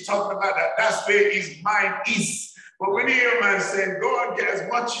a preacher talking about that, that's where his mind is. But when you hear a man saying, go and get as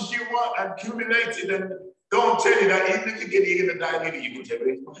much as you want and accumulate it, and don't tell you that even if you get it, you're going to die later, you can tell where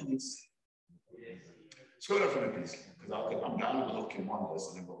his mind is. Scroll up for me, please, because I'm down to look in one verse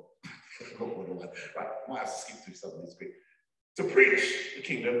and then go. Right, I might have to skip through some of these quick. To preach the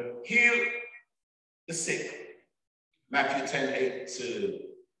kingdom, heal the sick. Matthew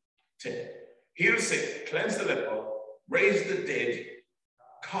 10:8-10. Heal the sick, cleanse the leper, raise the dead,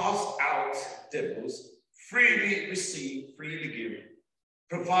 cast out devils, freely receive, freely give,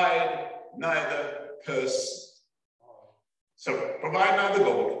 provide neither purse. So provide neither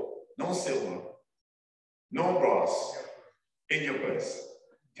gold, no silver, no brass in your purse.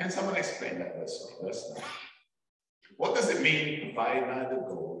 Can someone explain that verse? What does it mean, provide neither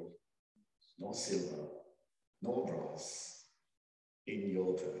gold, no silver, no brass in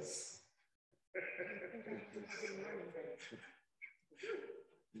your purse?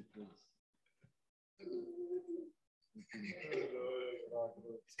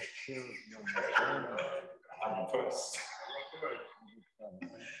 I'm a purse.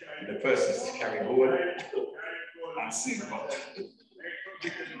 The purse is to carry gold and silver.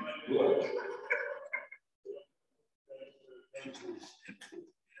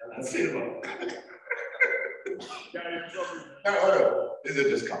 And silver. No, these are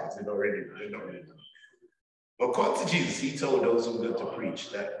just comments. They're not ready. But according to Jesus, he told those who go to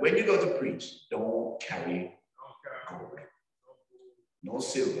preach that when you go to preach, don't carry gold, no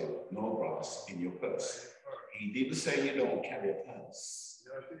silver, no brass in your purse. He didn't say you don't carry a purse.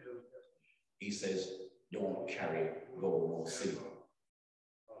 He says don't carry gold or silver.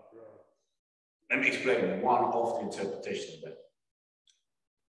 Let me explain one of the interpretations of that.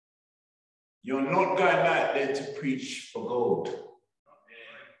 You're not going out there to preach for gold.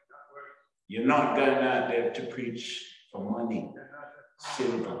 You're not going out there to preach for money,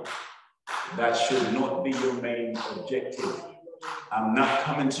 silver. That should not be your main objective. I'm not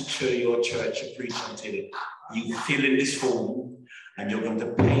coming to your church to preach until you fill in this form and you're going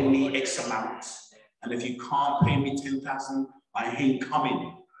to pay me X amount. And if you can't pay me 10,000, I ain't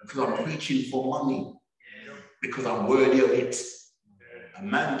coming because I'm preaching for money because I'm worthy of it. A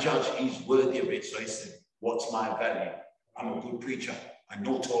man judge is worthy of it. So he said, what's my value? I'm a good preacher. I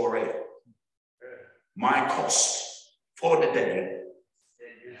know Torah. My cost for the day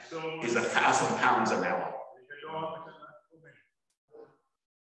is £1,000 an hour.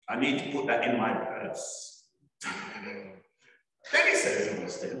 I need to put that in my purse. Then he says in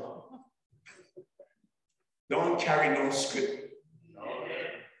verse 10, don't carry no script.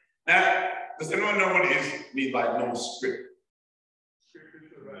 Now, Does anyone know what it is mean by no script?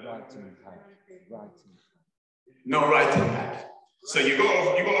 Writing pad. No writing pad. So you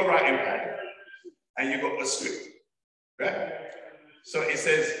got a writing pad and you got a script, right? So it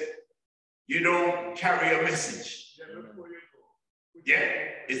says you don't carry a message. Yeah,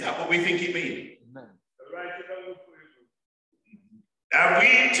 is that what we think it means?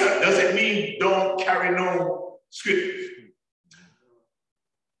 Does it mean don't carry no script?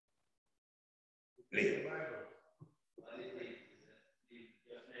 Leave.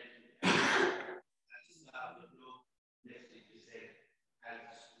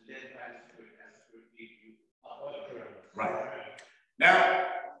 Right. Now,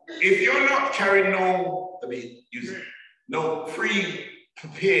 if you're not carrying no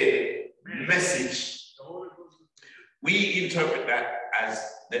pre-prepared message, we interpret that as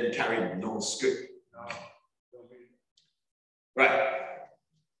them carrying no script. Right.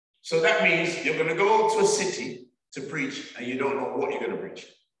 So that means you're going to go to a city to preach and you don't know what you're going to preach.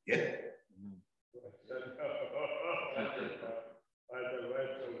 Yeah?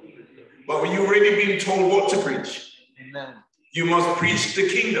 But when you've already been told what to preach, you must preach the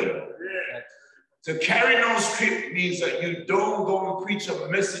kingdom. To carry no script means that you don't go and preach a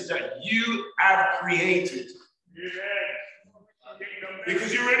message that you have created.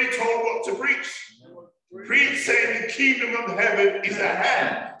 Because you're already told what to preach. Preach saying the kingdom of heaven is at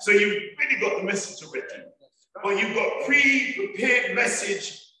hand. So you've really got the message already. But you've got pre-prepared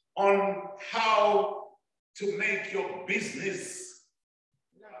message on how to make your business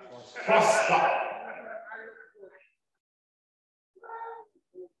prosper.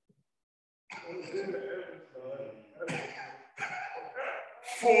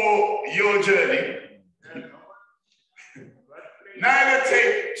 For your journey. Neither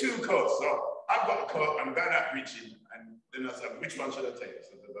take two coats. So I've got a coat, I'm going out preaching, and then I said, which one should I take?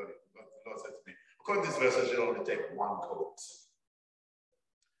 So the Lord said to me, according to this verse, I should only take one coat.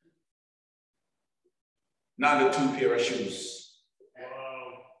 Neither two pair of shoes.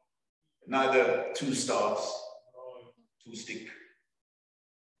 Neither two staffs. Two stick.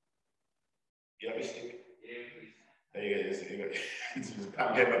 You have a stick? There you go.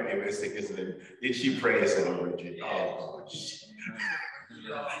 Pam came up here with a stick yesterday. Did she pray? I said, oh, Bridget. Oh, gosh.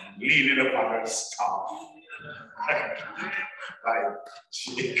 Leaning upon her staff. Like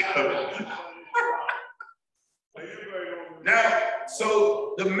Jacob. Now,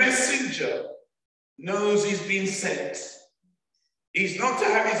 so the messenger knows he's been sent. He's not to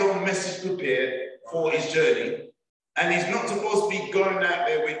have his own message prepared for his journey. And he's not supposed to be going out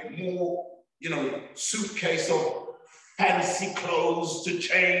there with more, suitcase of fancy clothes to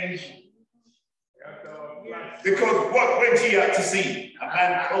change. Because what went he out to see? A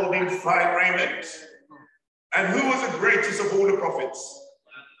man clothed in fine raiment. And who was the greatest of all the prophets?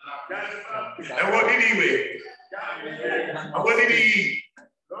 And what did he wear? And what did he eat?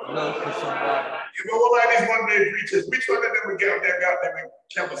 You know what about these one-day preachers? Which one of them would get up there, with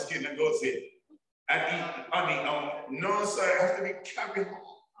camel skin and go sit and eat honey? No, sir, it has to be cabin.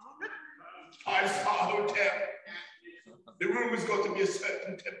 5-star hotel. The room has got to be a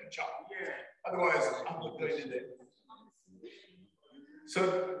certain temperature. Otherwise, I'm not going in there.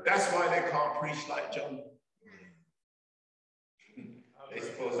 So that's why they can't preach like John. They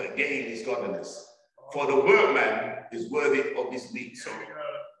suppose that gain is godliness. For the workman is worthy of his meat. So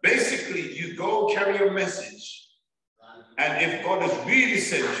basically, you go carry a message, and if God has really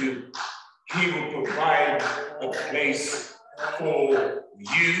sent you, he will provide a place for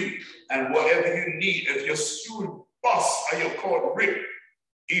you and whatever you need. If you're still boss and you're called Rick,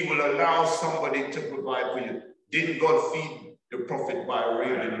 he will allow somebody to provide for you. Didn't God feed the prophet by a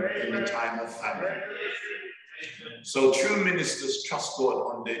raven in the time of famine? So true ministers trust God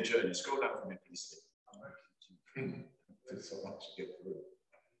on their journey. Scroll down for me, please. There's so much to get through.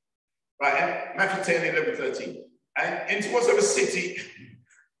 Right, and Matthew 10, 11, 13. And into whatsoever city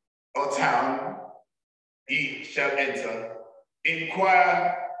or town ye shall enter,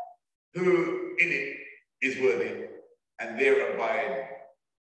 inquire who in it is worthy, and there abide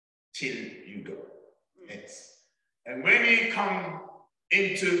till you go. Yes. And when ye come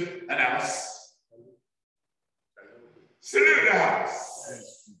into an house, salute the house.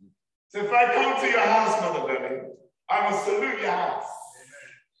 So if I come to your house, Mother Belly, I must salute your house.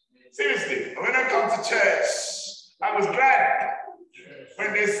 Seriously, when I come to church, I was glad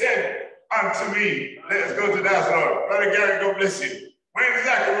when they said unto me, let us go to the house, Lord. Brother Gary, God bless you. When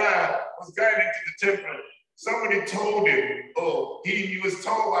Zachariah was going into the temple, somebody told him, he was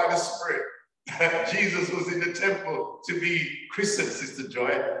told by the Spirit that Jesus was in the temple to be christened, Sister Joy.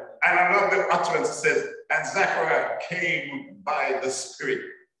 And I love the utterance that says, and Zachariah came by the Spirit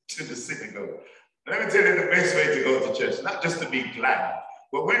to the synagogue. Let me tell you the best way to go to church, not just to be glad,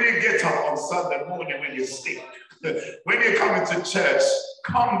 but when you get up on Sunday morning when you're sick, when you're coming to church,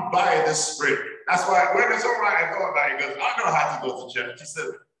 come by the Spirit. That's why when it's all right, I go by, he goes, I know how to go to church. He said,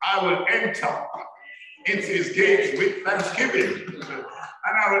 I will enter into his gates with thanksgiving,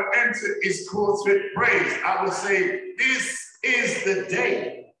 and I will enter his courts with praise. I will say, this is the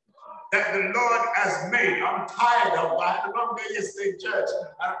day that the Lord has made. I'm tired of, I had a long day yesterday in church,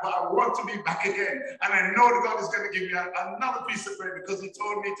 but I want to be back again. And I know that God is going to give me another piece of bread because he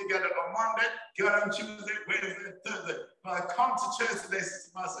told me to get it on Monday, get it on Tuesday, Wednesday, Thursday. But I come to church today,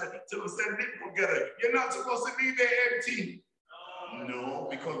 Sister Marcel, to say, together. You're not supposed to be there empty. No,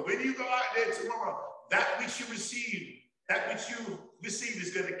 because when you go out there tomorrow, that which you receive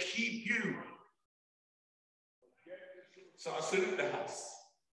is going to keep you. So I salute the house.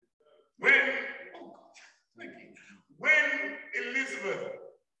 When Elizabeth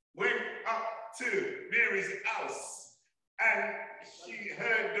went up to Mary's house and she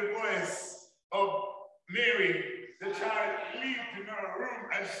heard the voice of Mary, the child leaped in her room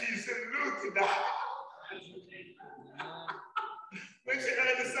and she saluted the house. When she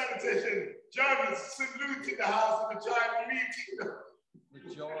heard the salutation, John saluted the house and the child leaped.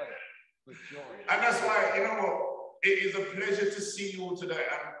 With joy. With joy. And that's why, you know what? It is a pleasure to see you all today.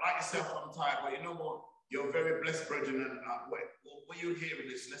 And like yourself, I'm tired, but you know what? You're very blessed, brethren. And when you're hearing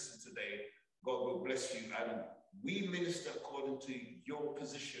this lesson today, God will bless you. And we minister according to your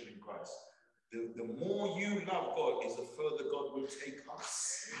position in Christ. The more you love God is the further God will take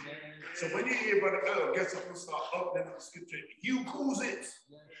us. So when you hear Brother Earl gets up and start opening up the scripture, you cause it.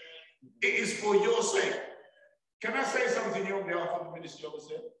 It is for your sake. Can I say something on behalf of the ministry of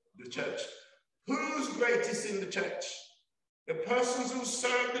the church? Who's greatest in the church? The persons who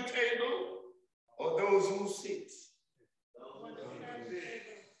serve the table or those who sit?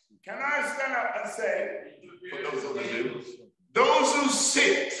 Can I stand up and say, for those of you, those who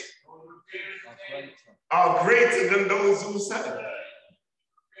sit are greater than those who serve.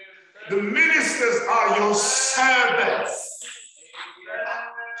 The ministers are your servants.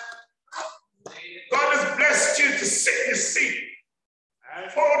 God has blessed you to sit in your seat,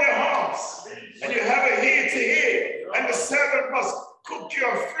 fold your arms, and you have a ear to hear, and the servant must cook you a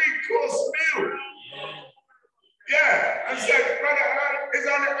 3-course meal. Yeah, and say, brother, it's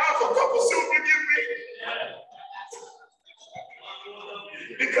only half a cup of soup you give me.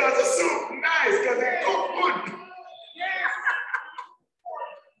 Because the soup nice, because it cooked good.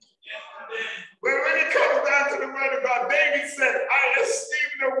 But when it comes down to the word of God, David said, I esteem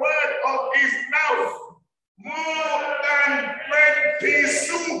the word of his mouth more than bread pea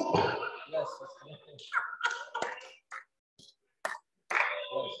soup.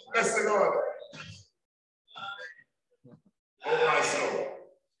 Bless the Lord. Oh, my soul.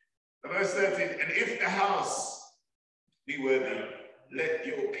 The verse 13, and if the house be worthy, let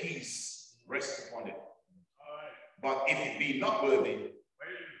your peace rest upon it. But if it be not worthy,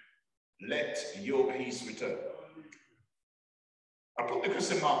 let your peace return. I put the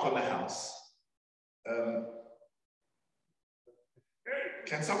question mark on the house.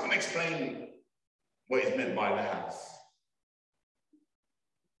 Can someone explain what is meant by the house?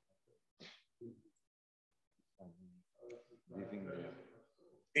 Living there.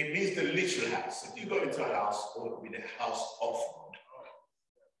 It means the literal house. If you go into a house, or it will be the house of God,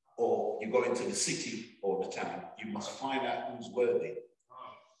 or you go into the city or the town, you must find out who's worthy.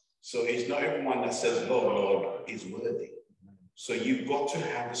 So it's not everyone that says, Lord, Lord, is worthy. So you've got to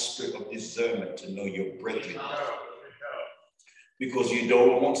have a spirit of discernment to know your brethren. Because you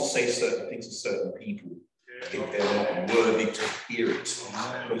don't want to say certain things to certain people if they're not worthy to hear it.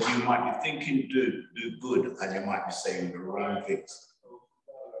 Because you might be thinking do good and you might be saying the wrong things.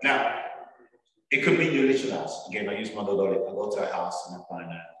 Now, it could be in your little house. Again, I use Mother Dolly. I go to a house and I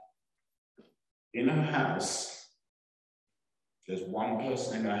find out. In a house, there's one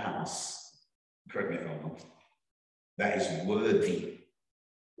person in a house, correct me if I'm wrong, that is worthy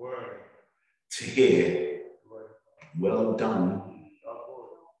to hear, well done.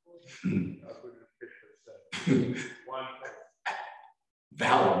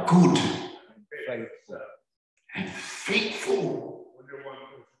 Thou good and faithful.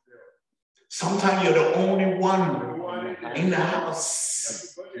 Sometimes you're the only one in the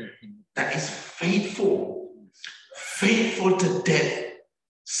house that is faithful, faithful to death.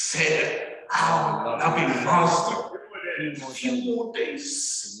 Said our loving master, a few more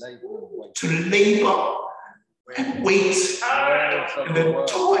days to labor and wait, and the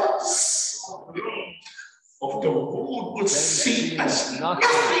toils of the world will seem as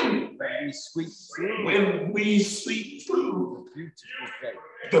nothing when we sweep through.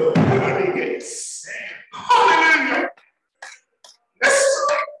 the pearly gates. Hallelujah. Yes.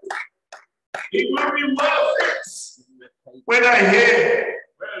 It will be worth it when I hear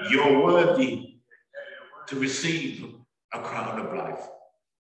you're worthy to receive a crown of life.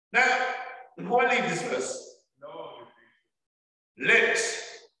 Now, before I leave this verse,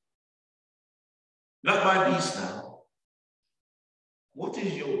 not my peace now. What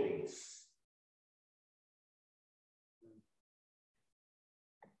is your peace?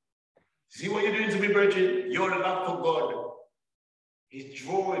 See what you're doing to me, brethren? Your love for God is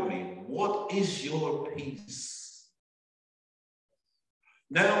drawing me. What is your peace?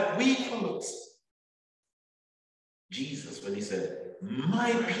 Now, we quote Jesus when he said,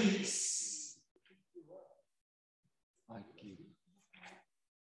 my peace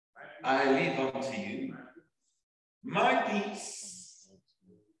I leave unto you. My peace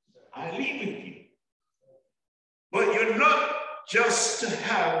I leave with you. But you're not just to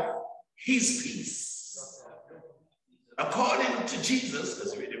have his peace. According to Jesus,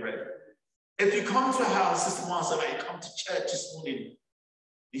 that's really right. If you come to a house, Sister Martha, like you come to church this morning,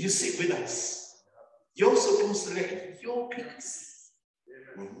 you sit with us. You're supposed to let your peace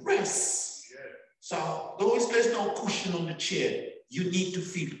rest. So, though there's no cushion on the chair, you need to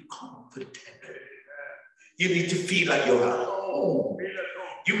feel comfortable. You need to feel like you're at home.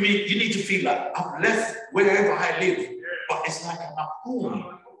 You need to feel like I've left wherever I live, but it's like I'm at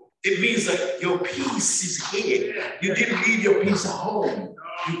home. It means that your peace is here. You didn't leave your peace at home.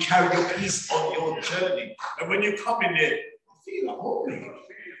 You carry your peace on your journey. And when you come in there, I feel at home.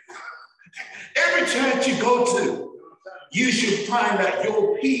 Every church you go to, you should find that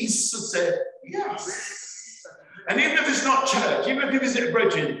your peace should say, yes. And even if it's not church, even if you visit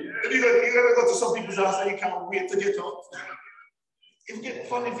brethren, if you're going to go to some people's house and you can't wait to get up, you get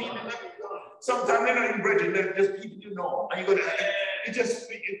funny feeling. Sometimes they're not even brethren, they're just people you know. And you just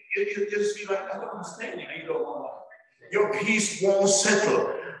feel like, I don't understand it. And you don't know. Your peace won't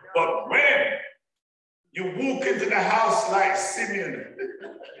settle. But when you walk into the house like Simeon,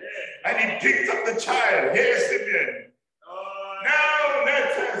 and he picked up the child, here, Simeon, now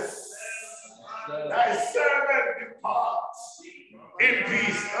let us, thy servant depart in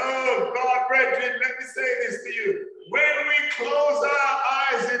peace. Oh, God, brethren, let me say this to you. When we close our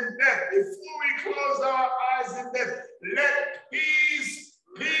eyes in death, before we close our eyes in death, let peace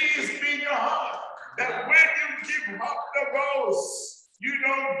be in your heart. That when you give up the ghost, you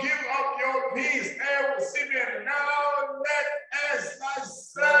don't give up your peace. There was Simeon, now let us, thy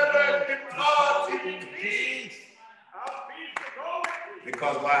servant depart in peace.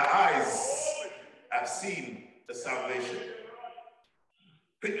 Because my eyes have seen the salvation.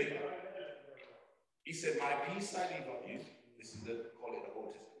 Quickly. He said, my peace I leave on you. This is the, call it the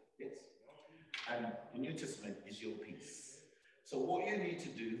Old Testament. Yes. And the New Testament is your peace. So what you need to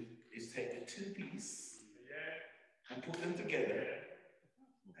do is take the two pieces and put them together,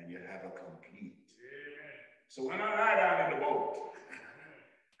 and you have a complete. So when I lie down in the boat,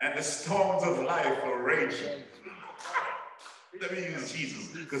 and the storms of life are raging, let me use Jesus,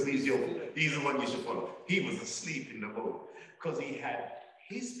 because he's the one you should follow. He was asleep in the boat, because he had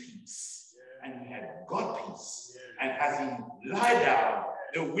his peace, and he had God's peace. And as he lie down,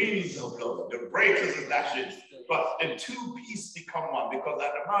 the winds are blowing, the breakers are dashing, but the two pieces become one, because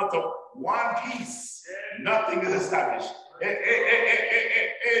at the mouth of one piece, nothing is established.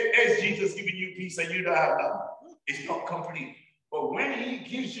 Is Jesus giving you peace and you don't have none? It's not complete. But when he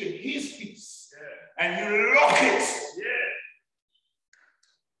gives you his peace and you lock it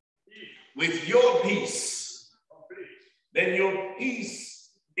with your peace, then your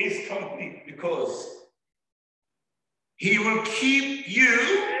peace is complete, because he will keep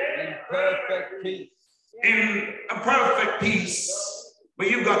you in perfect peace. In a perfect peace, but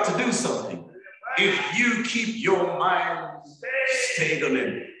you've got to do something. If you keep your mind stayed on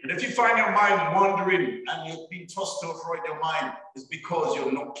him, and if you find your mind wandering and you've been tossed to and fro in your mind, it's because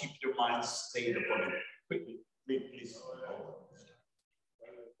you're not keeping your mind stayed upon him. Quickly, please.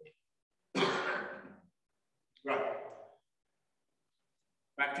 Right.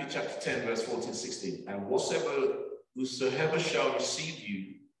 Matthew chapter 10, verse 14, 16. And whosoever shall receive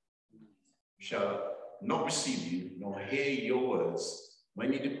you shall not receive you, nor hear your words,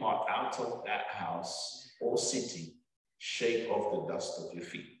 when you depart out of that house or city, shake off the dust of your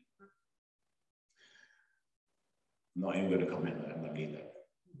feet. I'm not even going to comment on that, I'm not going to that.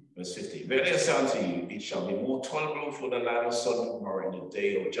 Verse 15. Verily I say unto you, it shall be more tolerable for the land of Sodom and Gomorrah in the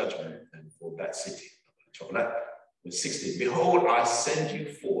day of judgment than for that city. Verse 16. Behold, I send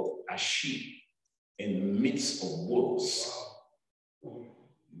you forth as sheep in the midst of wolves.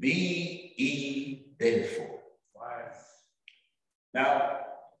 Be ye therefore. Now,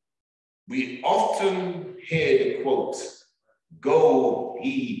 often hear the quote, "Go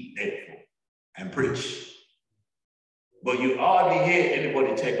ye therefore and preach." But you hardly hear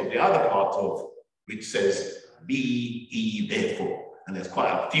anybody take up the other part of which says, "Be ye therefore." And there's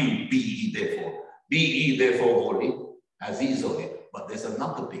quite a few "be ye therefore." Be ye therefore holy, as he's holy. But there's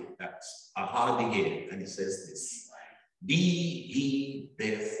another bit that's I hardly hear, and it says this: "Be ye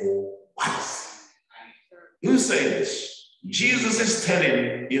therefore wise." Who's saying this? Jesus is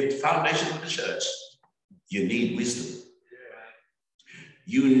telling the foundation of the church, you need wisdom.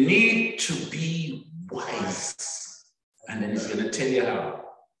 You need to be wise. And then he's going to tell you how.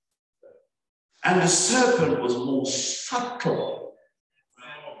 And the serpent was more subtle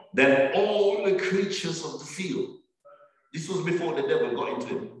than all the creatures of the field. This was before the devil got into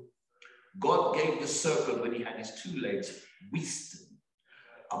him. God gave the serpent, when he had his 2 legs, wisdom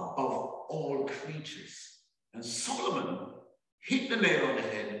above all creatures. And Solomon hit the nail on the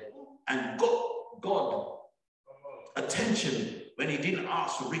head and got God attention when he didn't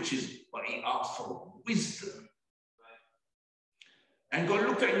ask for riches, but he asked for wisdom. And God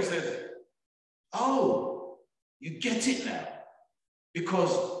looked at him and said, "Oh, you get it now.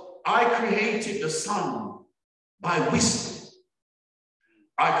 Because I created the sun by wisdom.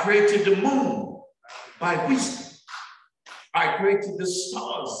 I created the moon by wisdom. I created the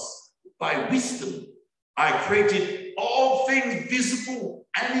stars by wisdom. I created all things visible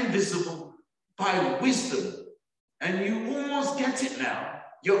and invisible by wisdom." And you almost get it now.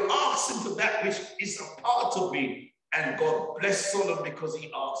 You're asking for that which is a part of me. And God blessed Solomon because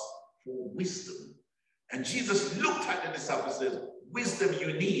he asked for wisdom. And Jesus looked at the disciples and said, "Wisdom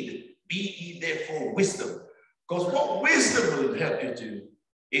you need, be ye therefore wisdom." Because what wisdom will help you do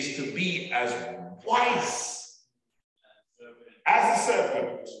is to be as wise as a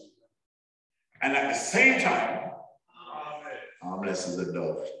serpent. And at the same time, harmless as a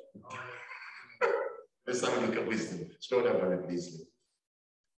dove. Let's have a look at wisdom. Scroll down very please.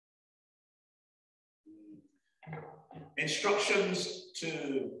 Instructions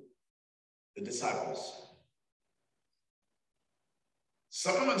to the disciples.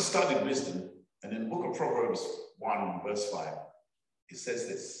 Solomon studied wisdom, and in the book of Proverbs 1, verse 5, it says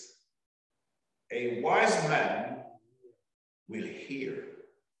this: "A wise man will hear.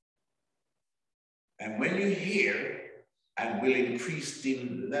 And when you hear, and will increase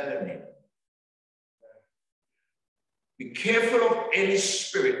in learning." Be careful of any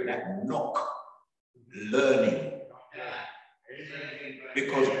spirit that knock learning.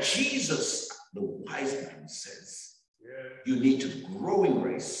 Because Jesus, the wise man, says, you need to grow in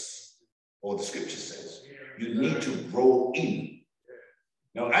grace. Or the scripture says, you need to grow in.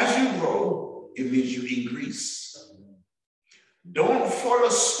 Now, as you grow, it means you increase. Don't follow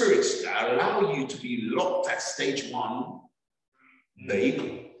spirits that allow you to be locked at stage 1, the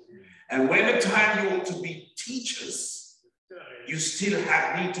ego. And when the time you ought to be teachers, you still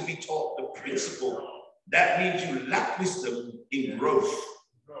need to be taught the principle. That means you lack wisdom in growth.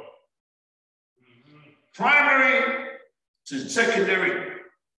 Primary to secondary.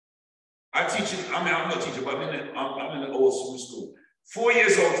 I teach it, I'm not a teacher, but I'm in an old school. 4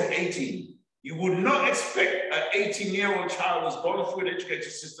 years old to 18. You would not expect an 18-year-old child who's gone through an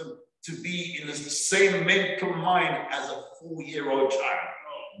education system to be in the same mental mind as a 4-year-old child.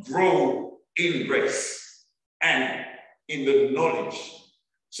 Grow in grace and in the knowledge.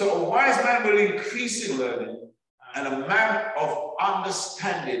 So a wise man will increase in learning, and a man of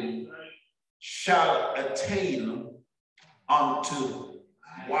understanding shall attain unto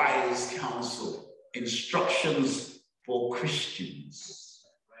wise counsel. Instructions for Christians.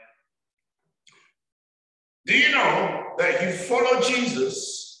 Do you know that if you follow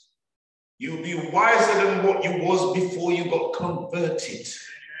Jesus, you'll be wiser than what you was before you got converted?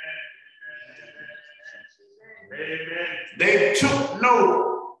 Amen. They took note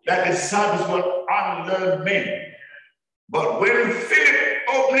that the disciples were unlearned men. But when Philip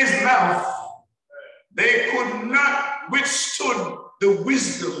opened his mouth, they could not withstood the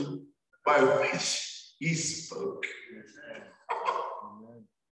wisdom by which he spoke.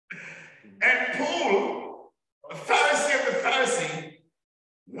 And Paul, a Pharisee of the Pharisee,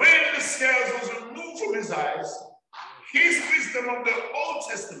 when the scales was removed from his eyes, his wisdom of the Old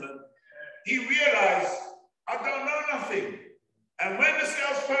Testament, he realized, I don't know nothing. And when the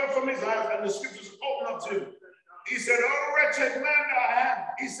scales fell from his eyes and the scriptures opened up to him, he said, "Oh, wretched man that I am."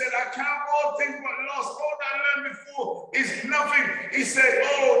 He said, "I count all things but lost. All that I learned before is nothing." He said,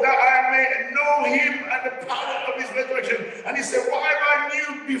 "Oh, that I may know him and the power of his resurrection." And he said, "Whatever I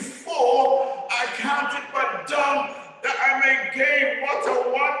knew before, I counted but dung, that I may gain." What a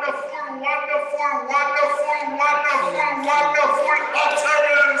wonderful, wonderful, wonderful, wonderful, wonderful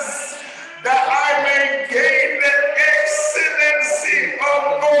utterance. That I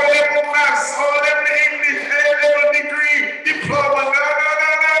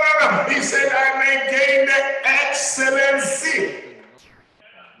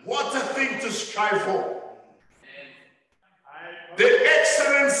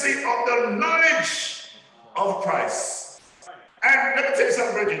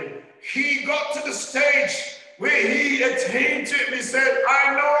brethren, he got to the stage where he attained to it. He said,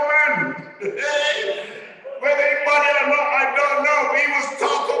 I know, man. Whether anybody or not, I don't know. But he was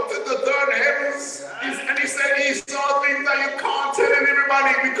talked up to the third heavens. And he said he saw things that you can't tell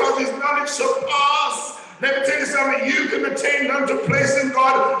everybody because his knowledge surpassed. Let me tell you something, you can attain unto place in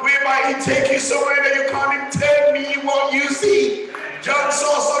God whereby he take you somewhere that you can't even tell me what you see. John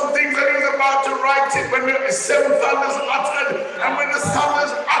saw some things that he was about to write it when the seven thunders uttered. And when the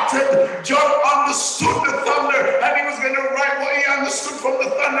thunders uttered, John understood the thunder and he was going to write what he understood from the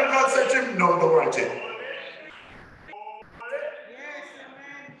thunder. God said to him, no, don't write it.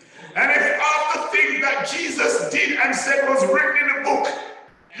 And if all the things that Jesus did and said was written in a book,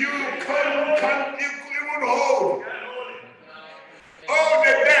 you would hold. Oh,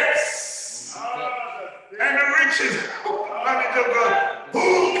 the depths and the riches of God.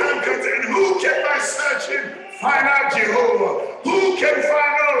 Who can contain? Who can by searching find out Jehovah? Who can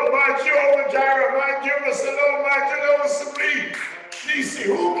find out my Jehovah Jireh, my Jehovah Salom, my Jehovah Supreme? Nisi,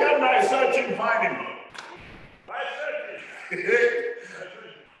 who can by searching find him? By searching.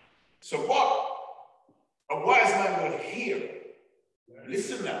 So what a wise man will hear.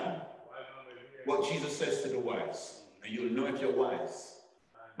 Listen now. What Jesus says to the wise, and you'll know if you're wise.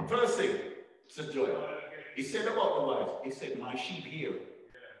 First thing, Sister Joy, he said about the wise, he said, my sheep hear.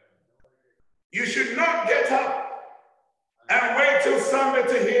 You should not get up and wait till Sunday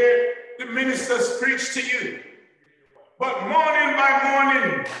to hear the ministers preach to you. But morning by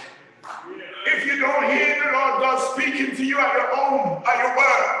morning, if you don't hear the Lord God speaking to you at your home, at your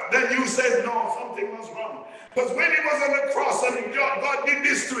work, then you say, no, something was wrong. Because when he was on the cross and God did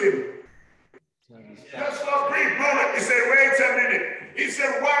this to him, just for a brief moment, he said, wait a minute. He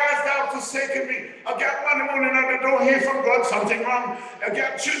said, why hast thou forsaken me? I get Monday morning and I don't hear from God, something wrong. I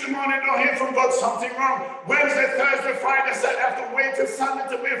get Tuesday morning, don't hear from God, something wrong. Wednesday, Thursday, Friday, Saturday, I have to wait till Sunday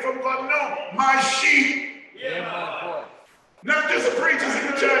to hear from God. No, my sheep. Yeah, my voice. Not just the preachers in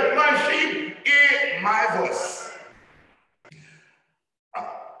the church. My sheep hear my voice.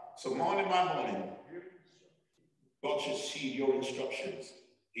 So morning by morning, God should see your instructions.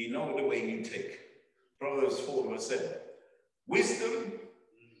 He knows the way you take. Proverbs 4 verse 7. Wisdom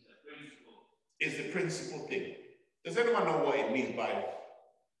is the principal thing. Does anyone know what it means by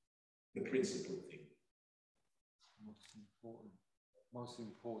the principal thing? Most important. Most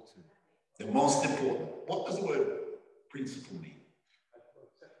important. The most important. What does the word principle mean?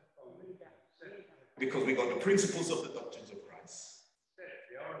 Because we got the principles of the doctrines of Christ.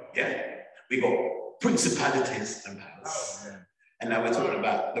 Yeah? We got principalities and powers. And now we're talking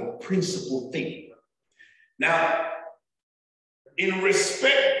about the principal thing. Now, in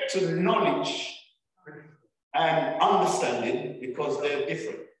respect to knowledge and understanding, because they're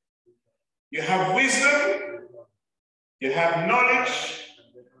different. You have wisdom, you have knowledge,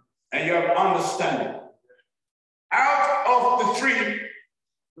 and you have understanding. Out of the three,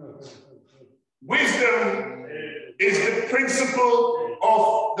 wisdom is the principle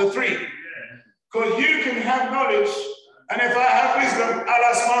of the three. Because you can have knowledge, and if I have wisdom,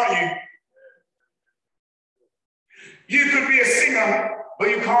 I'll outsmart you. You could be a singer, but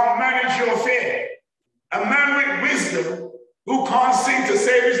you can't manage your affair. A man with wisdom who can't sing to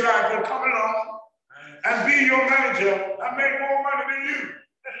save his life will come along and be your manager and make more money than you.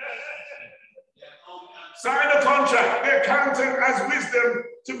 Sign a contract. The accountant has wisdom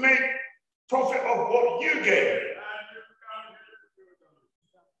to make profit of what you get.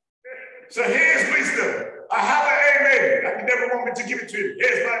 So here's wisdom. I have an amen. And you never want me to give it to him.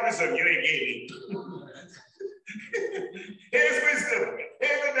 Here's my wisdom. You ain't gave me. Here's wisdom.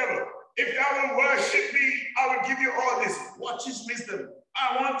 Here's the devil. If thou will worship me, I will give you all this. Watch his wisdom.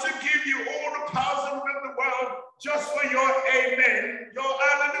 I want to give you all the powers of the world just for your amen, your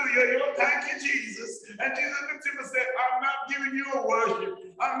hallelujah, your thank you, Jesus. And Jesus looked at him and said, I'm not giving you a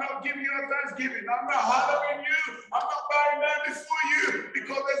worship. I'm not giving you a thanksgiving. I'm not hollering you. I'm not bowing down before you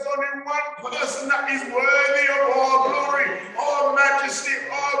because there's only one person that is worthy of all glory, all majesty,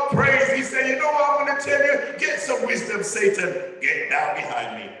 all praise. He said, you know what I'm going to tell you? Get some wisdom, Satan. Get down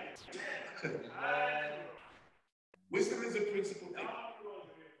behind me. Wisdom is a principal thing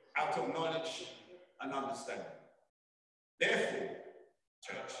out of knowledge and understanding. Therefore,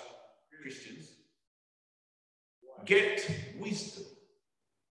 church, Christians, get wisdom.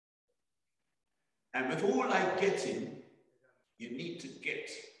 And with all like getting, you need to get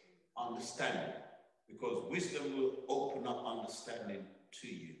understanding, because wisdom will open up understanding to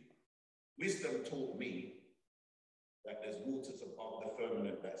you. Wisdom taught me that there's waters above the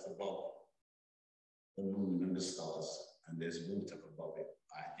firmament that's above the moon and the stars, and there's water above it.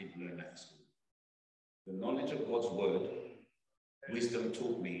 I didn't learn that in school. The knowledge of God's word Wisdom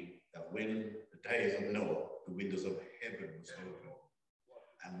taught me that when the days of Noah, the windows of heaven was open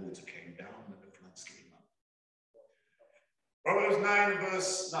and water came down and the floods came up. Proverbs 9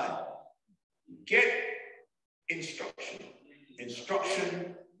 verse 9. Get instruction.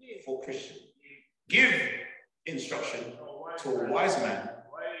 Instruction for Christian. Give instruction to a wise man.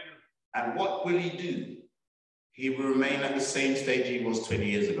 And what will he do? He will remain at the same stage he was 20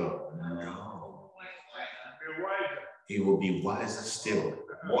 years ago. No. He will be wiser still.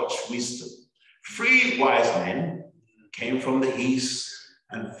 Watch wisdom. 3 wise men came from the east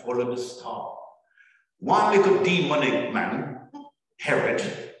and followed the star. One little demonic man, Herod,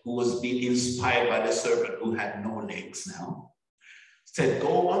 who was being inspired by the serpent who had no legs now, said,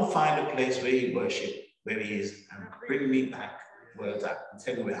 go and find a place where he worship, where he is, and bring me back where that and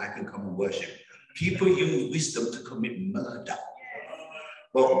tell me where I can come and worship. People use wisdom to commit murder.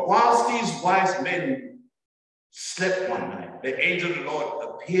 But whilst these wise men slept one night, the angel of the Lord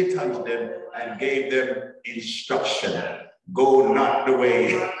appeared unto them and gave them instruction. Go not the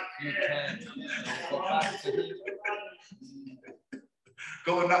way.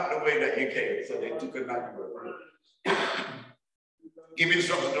 Go not the way that you came. So they took another road. Give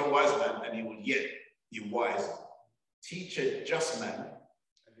instruction to a wise man, and he will yet be wise. Teach a just man,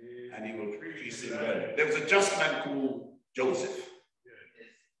 and he will increase in learning. There was a just man called Joseph.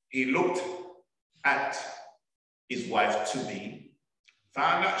 He looked at his wife to be,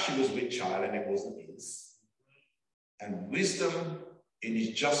 found out she was with child and it wasn't his. And wisdom in his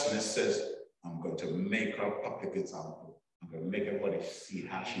justness says, I'm going to make her a public example. I'm going to make everybody see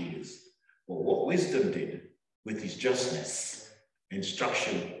how she is. But what wisdom did with his justness,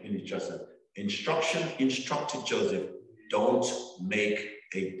 instruction in his justness, instruction instructed Joseph, don't make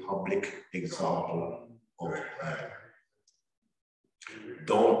a public example of her.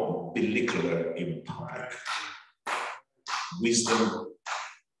 Don't belittle her in public. Wisdom,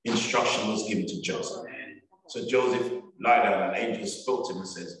 instruction was given to Joseph. So Joseph lied down, and an angel spoke to him and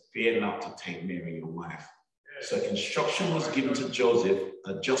says, fear not to take Mary, your wife. So instruction was given to Joseph,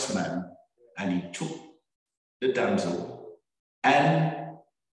 a just man, and he took the damsel and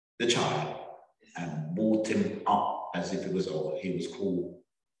the child and brought him up as if it was all. He was called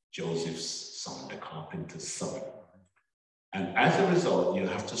Joseph's son, the carpenter's son. And as a result, you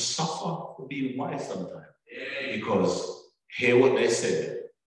have to suffer for being wise sometimes. Because hear what they said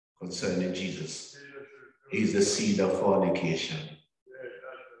concerning Jesus. He's the seed of fornication.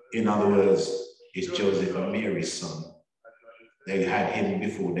 In other words, it's Joseph and Mary's son. They had him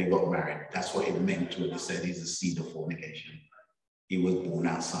before they got married. That's what it meant when they said he's the seed of fornication. He was born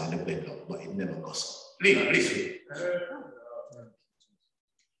outside of wedlock, but it never got so. Listen.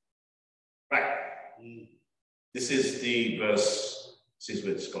 Right. This is the verse. This is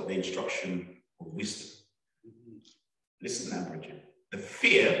where it's got the instruction of wisdom. Listen now, Bridget. The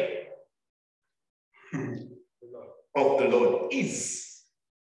fear of the Lord is.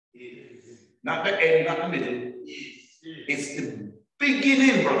 Not the end, not the middle. It's the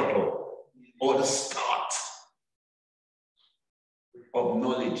beginning, brother, or the start of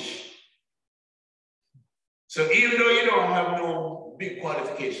knowledge. So even though you don't have no big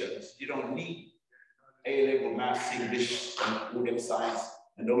qualifications, you don't need A-level maths, English, and all them science,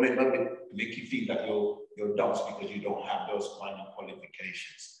 and don't make you feel that you're dumb because you don't have those kind of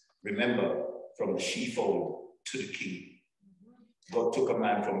qualifications. Remember, from the sheepfold to the king, God took a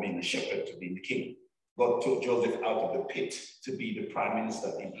man from being a shepherd to being the king. God took Joseph out of the pit to be the prime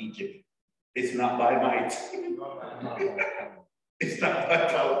minister in Egypt. It's not by might. It's not by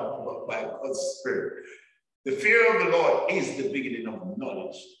power, but by God's Spirit. The fear of the Lord is the beginning of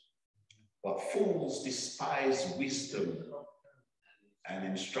knowledge, but fools despise wisdom and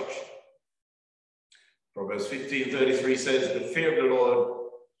instruction. Proverbs 15:33 says, the fear of the Lord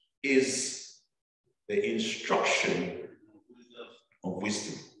is the instruction of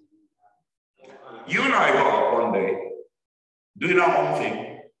wisdom. You and I got up one day, doing our own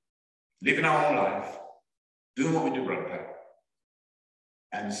thing, living our own life, doing what we do right now.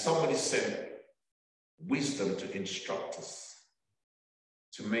 And somebody sent wisdom to instruct us,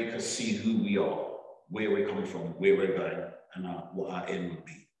 to make us see who we are, where we're coming from, where we're going, and what our end would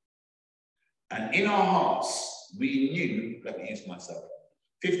be. And in our hearts, we knew, let me use myself,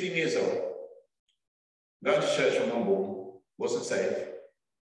 15 years old, going to church when I'm born, wasn't safe.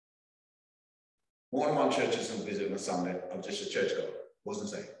 More than one church and visit on a Sunday, I'm just a church goer, wasn't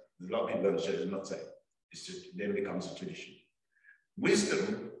safe. There's a lot of people go to church and not safe. It's just, then becomes a tradition.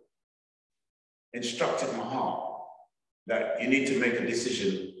 Wisdom instructed my heart that you need to make a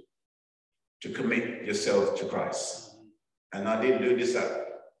decision to commit yourself to Christ. And I didn't do this at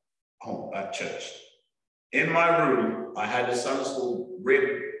home, at church. In my room, I had a Sunday school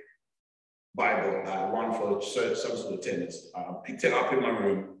red Bible, one for Sunday school attendance. I picked it up in my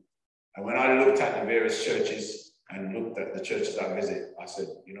room, and when I looked at the various churches and looked at the churches I visit, I said,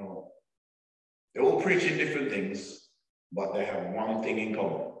 you know, they're all preaching different things, but they have one thing in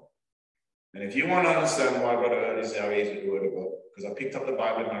common. And if you want to understand why Brother Earl is how he is with the Word of God, because I picked up the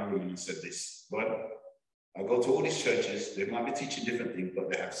Bible in my room and said this, but I go to all these churches, they might be teaching different things, but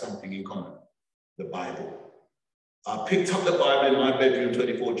they have something in common, the Bible. I picked up the Bible in my bedroom,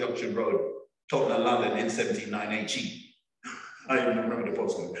 24 Junction Road, Tottenham, London, in 179HE. I even remember the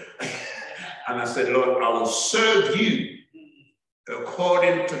postcode. And I said, Lord, I will serve you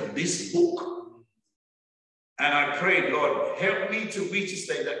according to this book. And I prayed, Lord, help me to reach a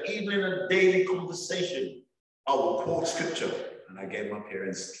state that even in a daily conversation, I will quote scripture. And I gave my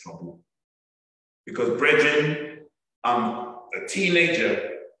parents trouble. Because, brethren, I'm a teenager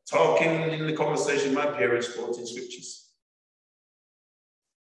talking in the conversation, my parents quoting scriptures.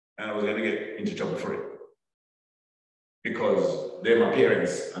 And I was going to get into trouble for it. Because they're my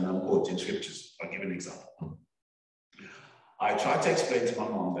parents and I'm quoting scriptures. I'll give an example. I tried to explain to my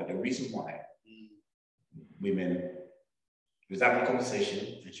mom that the reason why women, we was having a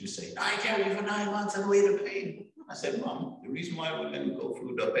conversation and she would say, I carry for 9 months and weigh the pain. I said, Mom, the reason why women go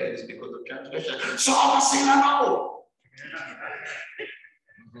through the pain is because of transgression. So I'm a sinner now.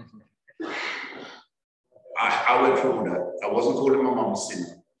 I went through that. I wasn't calling my mom a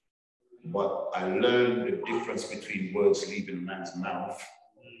sinner, but I learned the difference between words leaving a man's mouth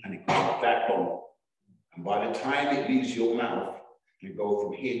and it goes that long. And by the time it leaves your mouth, you go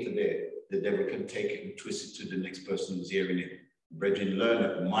from here to there, the devil can take it and twist it to the next person who's hearing it. Brethren, learn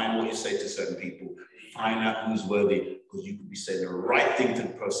it. Mind what you say to certain people. Find out who's worthy, because you could be saying the right thing to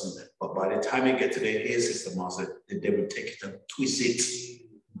the person, but by the time you get to their ear system, Master, the devil take it and twist it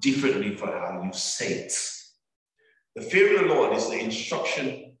differently for how you say it. The fear of the Lord is the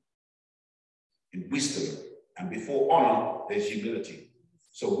instruction in wisdom, and before honor, there's humility.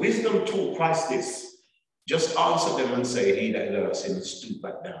 So wisdom taught Christ this. Just answer them and say, he that loves him, stoop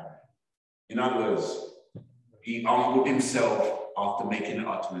back down. In other words, he humbled himself after making an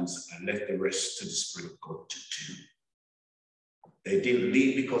utterance and left the rest to the Spirit of God to do. They didn't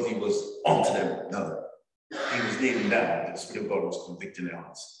leave because he was onto them. No, he was kneeling down and the Spirit of God was convicting their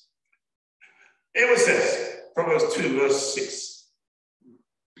hearts. It was says, Proverbs 2 verse 6,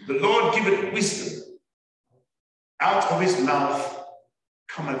 the Lord giveth wisdom. Out of his mouth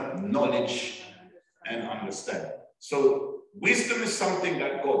cometh knowledge and understanding. So wisdom is something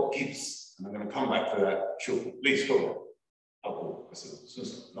that God gives. And I'm going to come back to that shortly. Please go on. Oh,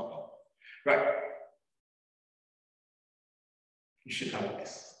 not right. You should have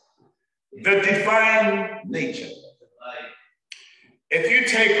this. The divine nature. If you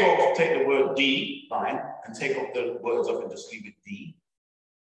take the word divine and take off the words off and just leave it D,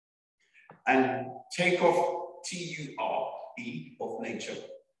 and take off T-U-R-E of nature,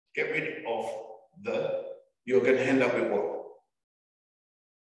 get rid of the, you're going to end up with what?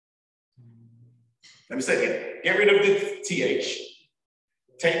 Let me say it again. Get rid of the TH,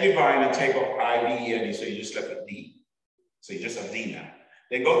 take divine and take off I-D-E-N-E, so you just left it D. So you just have D now.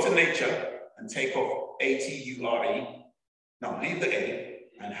 Then go to nature and take off A-T-U-R-E. No, leave the A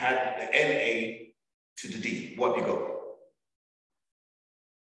and add the N-A to the D. What do you got?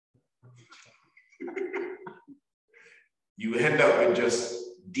 You end up with just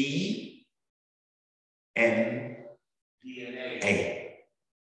D-N-A.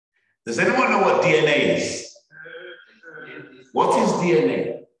 Does anyone know what DNA is? What is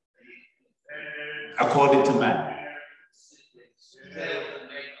DNA? According to man.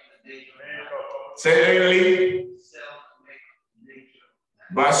 Say it,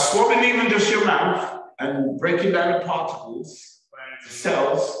 by swabbing even just your mouth and breaking down the particles, the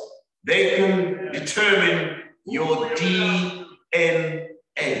cells, they can determine your DNA.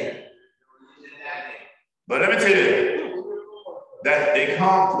 But let me tell you that they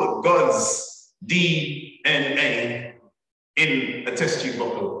can't put God's DNA in a test tube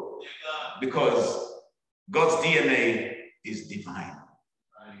bottle because God's DNA is divine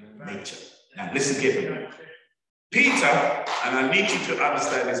nature. Now listen carefully. Peter, and I need you to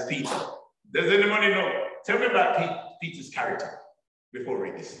understand this, Peter. Does anybody know? Tell me about Peter's character before we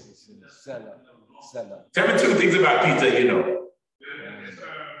read this. Zealot. Tell me two things about Peter you know.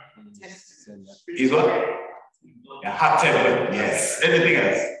 He's what? Yeah, hot-tempered, yes. Anything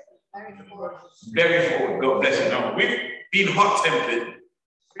else? Very forward. God bless you. Now, we've been hot-tempered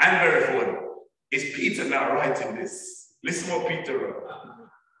and very forward. Is Peter now writing this? Listen what Peter wrote.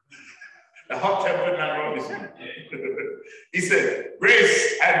 The hot-tempered man wrote this one. He said,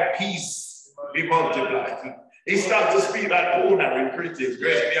 grace and peace be multiplied. He started to speak like Paul now in Corinthians.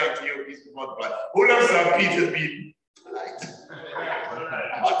 Grace be unto you, peace be multiplied. Who knows how Peter's been?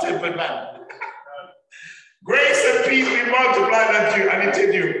 Hot-tempered man. Grace and peace be multiplied unto you. And he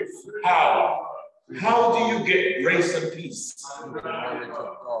tell you, how? How do you get grace and peace?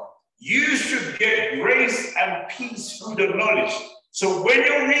 You should get grace and peace through the knowledge. So when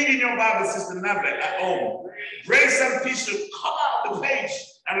you're reading your Bible, Sister Nablet, at home, grace and peace should come out the page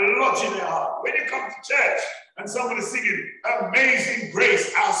and lodge in your heart. When you come to church and somebody's singing Amazing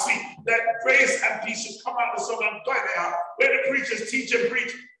Grace, I'll see that grace and peace should come out of the song and go in their heart. When the preachers teach and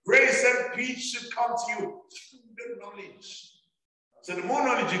preach, grace and peace should come to you through the knowledge. So the more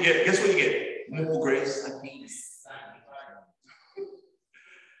knowledge you get, guess what you get? More grace and peace.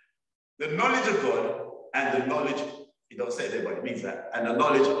 The knowledge of God and the knowledge, he don't say that, but it means that, and the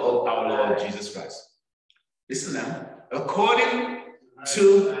knowledge of our Lord Jesus Christ. Listen now, according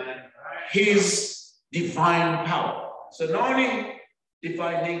to his divine power. So not only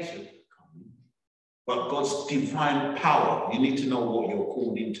divine nature, but God's divine power. You need to know what you're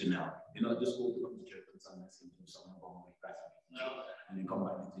called into now. You're not just called to come to church and someone and then come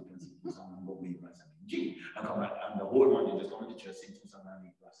back and someone go with and come back and the whole month you just come to church sing to someone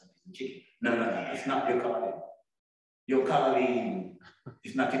and chicken. No, it's not your calling. Your calling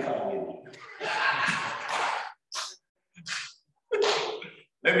is not your calling.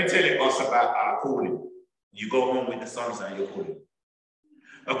 Let me tell you us about our calling. You go home with the sons and your calling.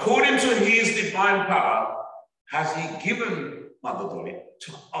 According to his divine power, has he given, Mother Dolly,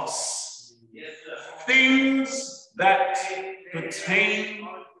 to us things that pertain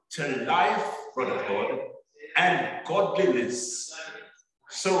to life, Brother God, and godliness.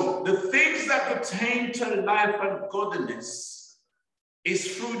 So the things that pertain to life and godliness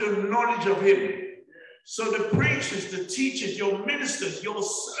is through the knowledge of him. So the preachers, the teachers, your ministers, your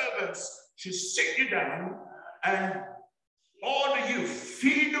servants should sit you down and order you,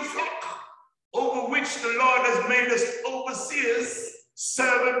 feed the flock over which the Lord has made us overseers,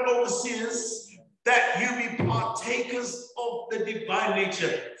 servant overseers, that you be partakers of the divine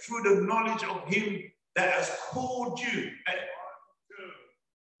nature through the knowledge of him that has called you.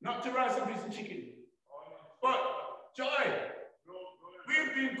 Not to rice and peas and chicken, but joy.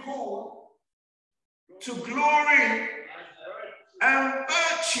 We've been called to glory and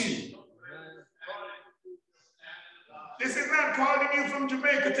virtue. This is not calling you from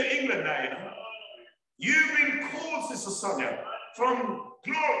Jamaica to England now, you know. You've been called, Sister Sonia, from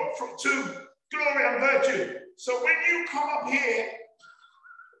glory to glory and virtue. So when you come up here,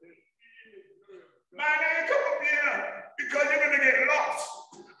 man, you come up here because you're going to get lost.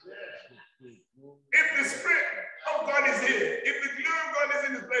 If the Spirit of God is here, if the glory of God is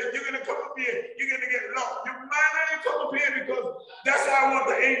in this place, you're going to come up here, you're going to get lost. You might not come up here because that's why I want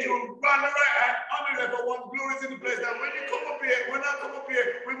the angel on the right hand, on the left. I want glory in the place. That when you come up here, when I come up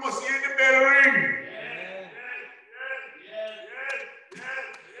here, we must hear the bell ring.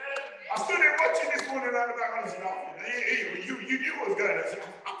 I stood there watching this morning out of the background and you knew what was going on. I said,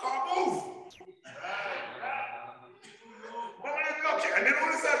 I can't move. And then all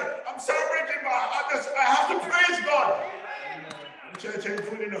of a sudden, I'm celebrating, but I have to praise God. The church ain't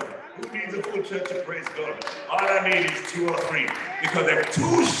full enough. Who needs a full church to praise God? All I need is 2 or 3. Because if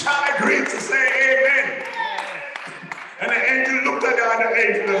 2 shall agree to say amen. And the angel looked at the other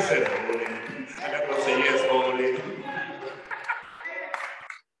angel and said, holy. And I'm going to say, yes, holy.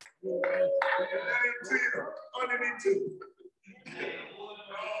 Only need 2.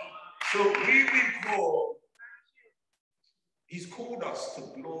 So we've been called. He's called us to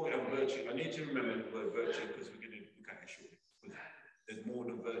glory and virtue. I need to remember the word virtue because we're going to look at it shortly. There's more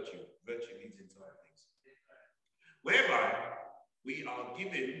than virtue. Virtue leads into other things. Whereby we are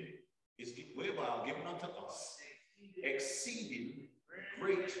given, whereby are given unto us exceeding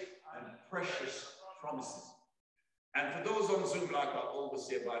great and precious promises. And for those on Zoom, like our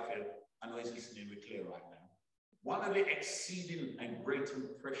overseer Byfield, I know he's listening with clear right now. One of the exceeding and great and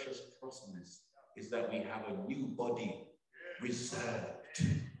precious promises is that we have a new body reserved.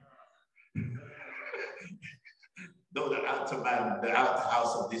 Though the outer man, the outer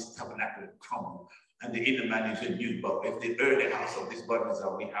house of this tabernacle crumble, and the inner man is renewed, but if the early house of this body is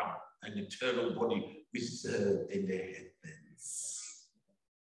that we have an eternal body reserved in the heavens.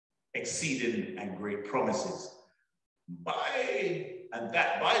 Exceeding and great promises. By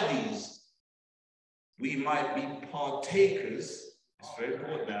these, we might be partakers. It's very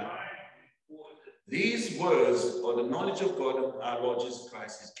important now. These words, or the knowledge of God and our Lord Jesus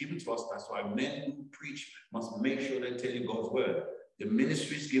Christ, is given to us. That's why men who preach must make sure they tell you God's word. The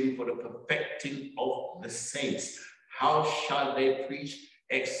ministry is given for the perfecting of the saints. How shall they preach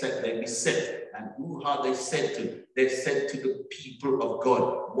except they be sent? and who are they sent to? They're sent to the people of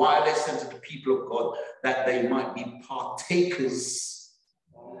God. Why are they sent to the people of God? That they might be partakers.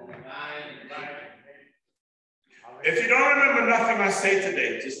 If you don't remember nothing I say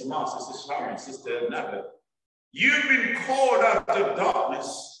today, Sister Mark, Sister Sharon, Sister Nabet, you've been called out of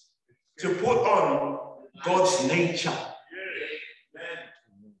darkness to put on God's nature.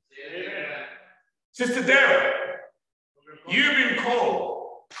 Sister Dara, you've been called.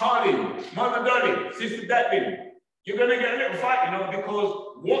 Colin, Mother Dolly, Sister Datlin, you're going to get a little fight, you know,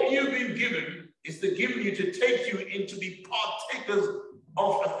 because what you've been given is to give you to take you into the partakers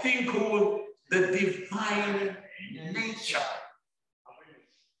of a thing called the divine nature.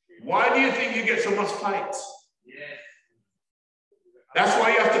 Why do you think you get so much fight? That's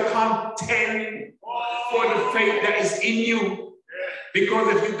why you have to contend for the faith that is in you.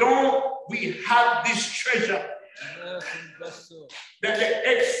 Because if you don't, we have this treasure that the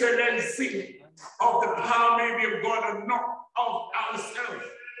excellency of the power maybe of God and not of ourselves.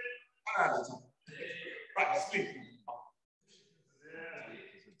 Right, sleep.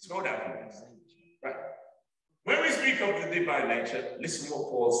 Slow down. Right. When we speak of the divine nature, listen to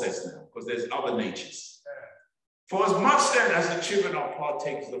what Paul says now, because there's other natures. For as much then as the children are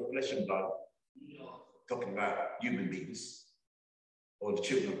partakers of flesh and blood, talking about human beings, or the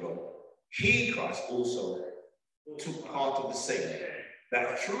children of God, he, Christ, also took part of the same,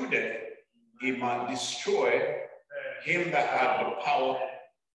 that through death he might destroy him that had the power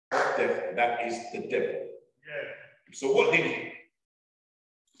of death, that is the devil. So what did he?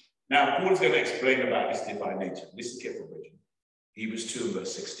 Now, Paul's going to explain about this divine nature. Listen carefully, Bridget. Hebrews 2 and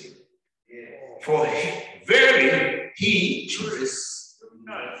verse 16. For verily he, Jesus,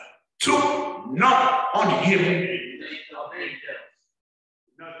 took not on him.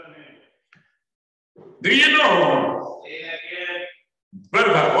 Do you know?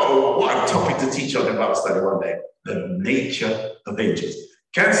 Brother, what a topic to teach on about study one day. The nature of angels.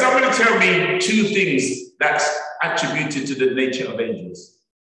 Can somebody tell me two things that's attributed to the nature of angels?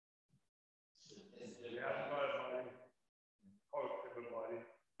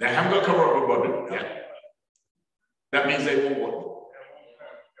 They haven't got corruptible body. Yeah. That means they won't what?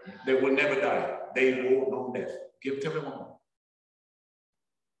 They will never die. They won't know death. Tell me one more.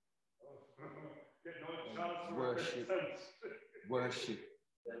 Worship.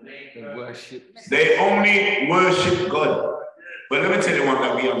 They worship. They only worship God. But let me tell you one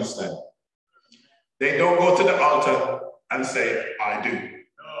that we understand. They don't go to the altar and say, I do.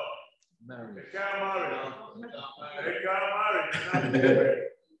 No. They can't marry.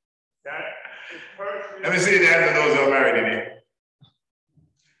 Let me see the hands of those who are married in here.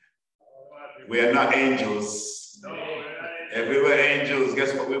 We are not angels. If we were angels,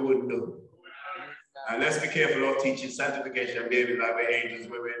 guess what we wouldn't do? And let's be careful of teaching sanctification and behaving like we're angels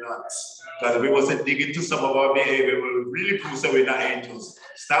when we're not. Because if we wasn't digging to some of our behavior, we would really prove that we're not angels.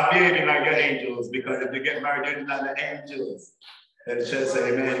 Stop behaving like you're angels, because if you get married, you're not the angels. Let the church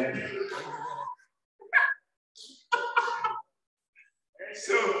say amen.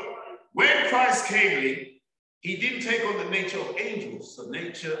 So, when Christ came in, he didn't take on the nature of angels. So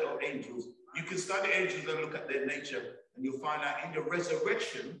nature of angels, you can study angels and look at their nature, and you'll find out in the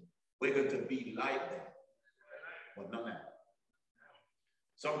resurrection, we're going to be like them. But not now.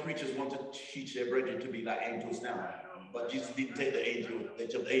 Some preachers want to teach their brethren to be like angels now, but Jesus didn't take the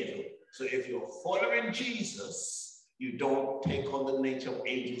nature of angel. So if you're following Jesus, you don't take on the nature of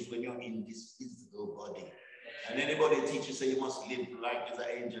angels when you're in this physical body. And anybody teaches say you must live like as an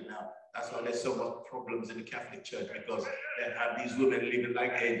angel now. That's why there's so much problems in the Catholic Church, because they have these women living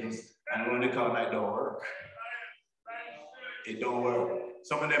like angels, and when they come, like, don't work. It don't work.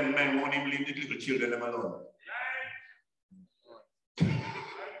 Some of them men won't even leave the little children them alone.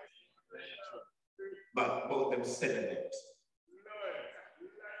 But both them celibate.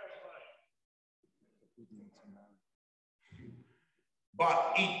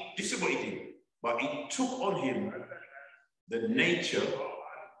 But this is what he did. But he took on him the nature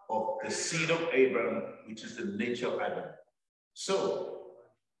of the seed of Abraham, which is the nature of Adam. So,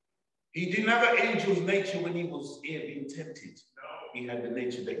 he didn't have an angel's nature when he was here being tempted. He had the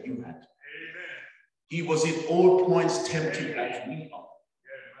nature that you had. He was in all points tempted as we are.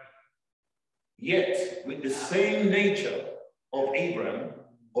 Yet, with the same nature of Abraham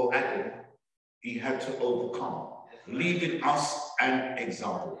or Adam, he had to overcome, leaving us an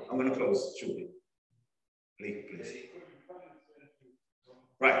example. I'm going to close shortly. Please.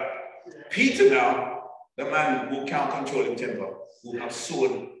 Right. Peter now, the man who can't control his temper, who has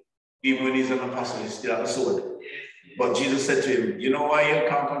sword, even when he's an apostle, he still has a sword. But Jesus said to him, you know why you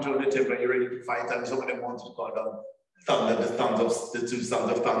can't control the temper? You're ready to fight, and some of them wanted to call down thunder, the two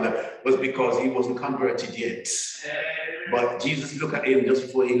sons of thunder, was because he wasn't converted yet. But Jesus looked at him just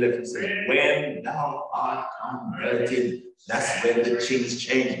before he left and said, when thou art converted, that's when the things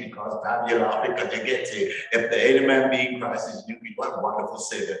change, because now you're laughing because you get it. If the any man be in Christ is new, what a wonderful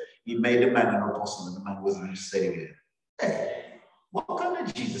Savior. He made a man an apostle, and the man was a new Savior. Hey, what kind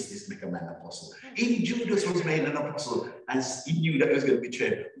of Jesus is make a man an apostle? If Judas was made an apostle and he knew that he was going to betray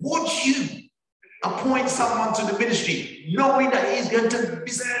him, would you appoint someone to the ministry knowing that he's going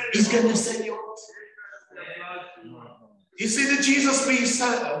to send you out? You see, the Jesus we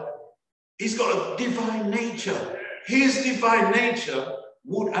serve, he's got a divine nature. His divine nature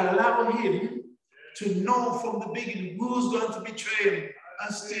would allow him to know from the beginning who's going to betray him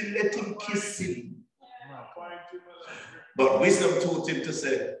and still let him kiss him. But wisdom taught him to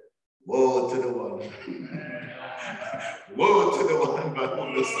say, woe to the one. Woe to the one by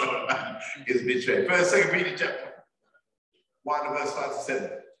whom the Son of Man is betrayed. First, second Peter chapter 1 verse 5 to 7.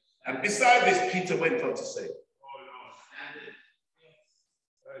 And beside this, Peter went on to say,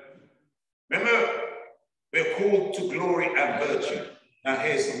 remember, we're called to glory and virtue. Now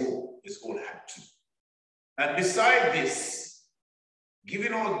here's some more. It's called had to. And beside this,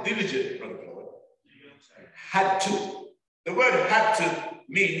 giving all diligent, brother Lord, had to. The word had to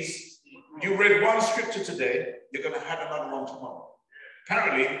means you read one scripture today, you're going to have another one tomorrow.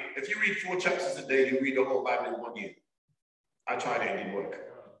 Apparently, if you read 4 chapters a day, you read the whole Bible in 1 year. I tried it, it didn't work.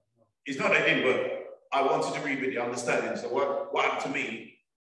 It's not that it didn't work. I wanted to read with the understanding. So what happened to me,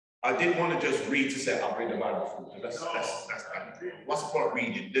 I didn't want to just read to say, I'll read the Bible for you. That's what's the point of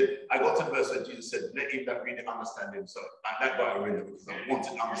reading? I got to the verse where Jesus said, let him that read it understand him. So that's why I read it, because I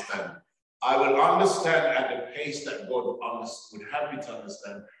wanted to understand. I will understand at the pace that God would have me to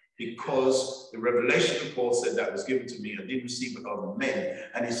understand, because the revelation of Paul said that was given to me. I didn't receive it of men.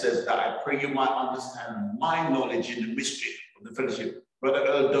 And he says that I pray you might understand my knowledge in the mystery of the fellowship. Brother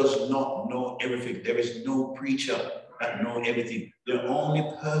Earl does not know everything. There is no preacher that knows everything. The only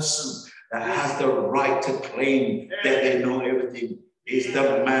person that has the right to claim that they know everything is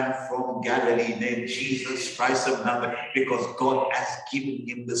the man from Galilee named Jesus Christ of Nazareth, because God has given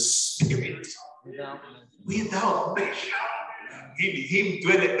him the Spirit without measure. In him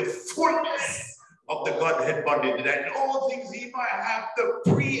dwelleth the fullness of the Godhead bodily, that in all things he might have the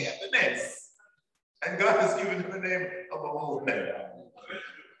preeminence. And God has given him a name of a whole name.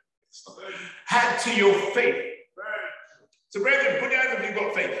 Add to your faith. So, brethren, put your hands up if you've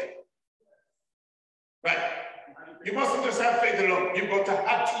got faith. Right. You mustn't just have faith alone. You've got to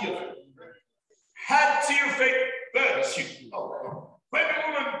add to your faith. Add to your faith virtue. Oh, when the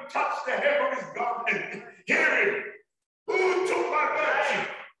woman touched the hem of his garment, hear him. Who took my virtue?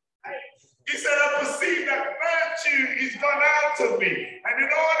 He said, I perceive that virtue is gone out of me. And in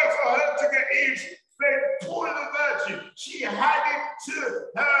order for her to get Eve's faith full of virtue, she had it to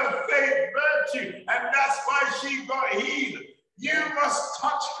her faith virtue. And that's why she got healed. You must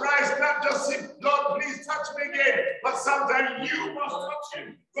touch Christ, not just say, Lord, please touch me again. But sometimes you must touch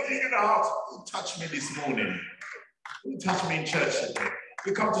him. Because he's in the house, who touched me this morning? Who touched me in church today?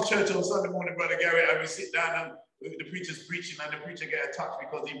 We come to church on Sunday morning, Brother Gary, and we sit down and the preacher's preaching, and the preacher get a touch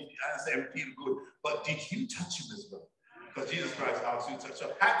because he feel good. But did you touch him as well? Because Jesus Christ asked you to touch him.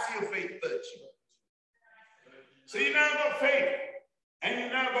 Add to your faith virtue. So you now got faith, and you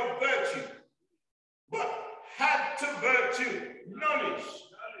now got virtue. But add to virtue knowledge.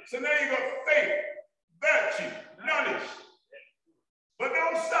 So now you got faith, virtue, knowledge. But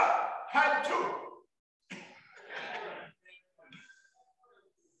don't stop. Add to.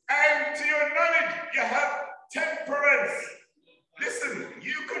 And to your knowledge, you have temperance. Listen,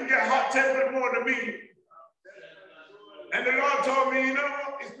 you couldn't get hot-tempered more than me. And the Lord told me, you know,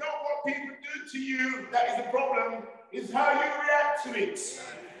 it's not what people do to you that is the problem, it's how you react to it.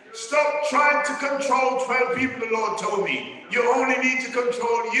 Stop trying to control 12 people, the Lord told me. You only need to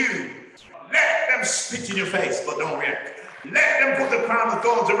control you. Let them spit in your face, but don't react. Let them put the crown of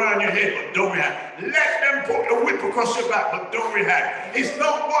thorns around your head, but don't react. Let them put the whip across your back, but don't react. It's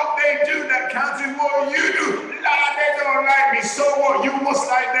not what they do that counts, it's what you do. Lord, they don't like me, so what? You must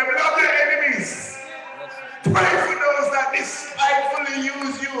like them. Love your enemies. Pray for those that despitefully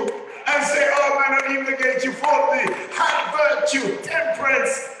use you and say, oh man, I'm even against you. Fourthly, have virtue,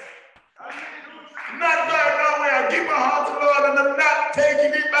 temperance. Not going nowhere. Give my heart to the Lord and I'm not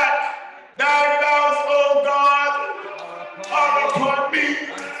taking it back. Thy vows, O God, are upon me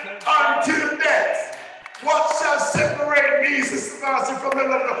until death. What shall separate me, Sister Marcy, from the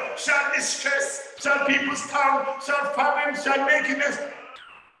love of God? Shall distress, shall people's tongue, shall famine, shall nakedness?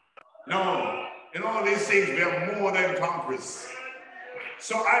 No, in all these things we are more than conquerors.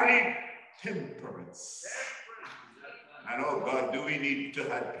 So I need temperance. And oh God, do we need to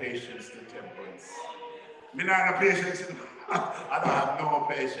have patience to temperance? Me not have patience. I don't have no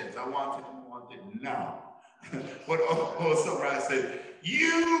patience. I want it now. But also I said,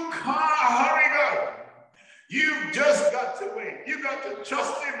 you can't hurry God. You've just got to wait. You got to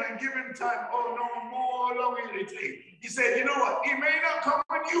trust him and give him time. Oh, no more long will it take. He said, you know what? He may not come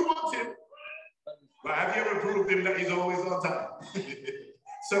when you want him. But have you ever proved him that he's always on time?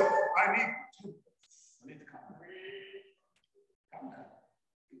 So I need to calm down. Calm down.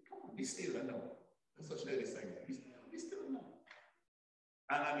 Come on, be still and know. That's what lady saying. Be still and know.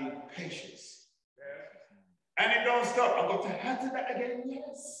 And I need patience. And it don't stop. I'm going to add to that again.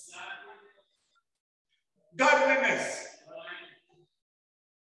 Yes. Godliness.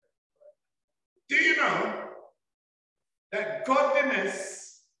 Do you know that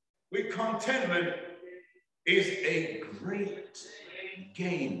godliness with contentment is a great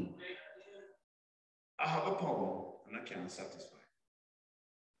gain? I have a poem and I can't satisfy.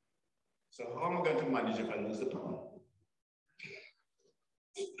 So how am I going to manage if I lose the poem?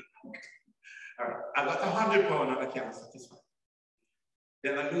 All right, I got 100 pounds and I can't satisfy.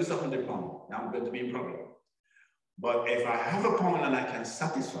 Then I lose 100 pounds. Now I'm going to be in problem. But if I have a pound and I can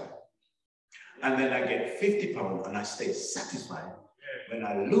satisfy, and then I get 50 pounds and I stay satisfied, when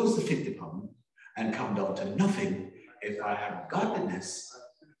I lose the 50 pounds and come down to nothing, if I have godliness,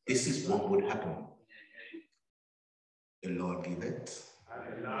 this is what would happen. The Lord give it,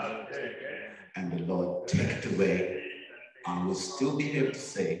 and the Lord take it away, and we'll still be able to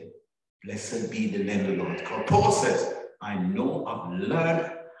say, blessed be the name of the Lord. Because Paul says, I know I've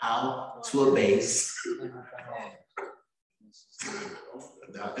learned how to obey.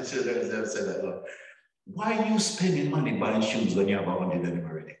 I should have said that, Lord. Why are you spending money buying shoes when you have 100 of them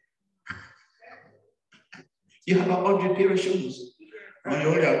already? You have 100 pair of shoes, and you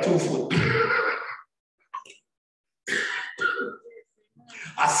only have 2 foot.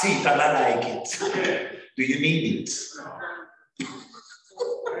 I see it and I like it. Do you need it?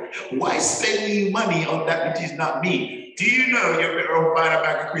 Why spending money on that which is not me? Do you know you're better off buying a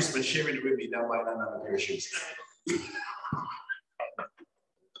bag of Christmas, sharing it with me, than buying another pair of shoes?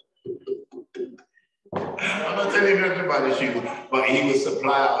 I'm not telling you to buy the shoes, but he will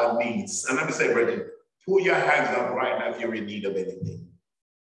supply our needs. And let me say, brethren, put your hands up right now if you're in need of anything.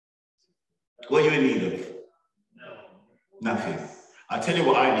 What are you in need of? Nothing. I'll tell you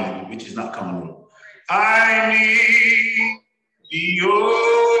what I need, which is not common. I need you.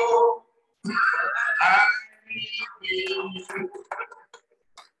 I need you.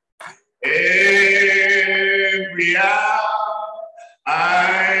 Every hour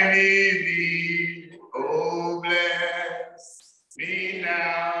I need thee. Oh, bless me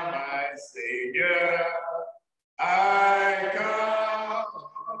now, my Savior. I come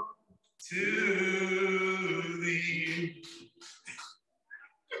to thee.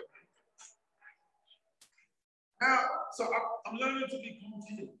 Now, so I'm learning to be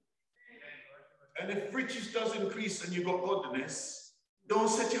content. And if riches does increase and you got godliness, don't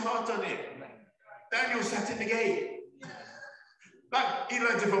set your heart on it. Daniel sat in the gate. Like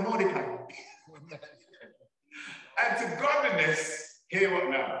Elijah for Mordecai. And to godliness, hear what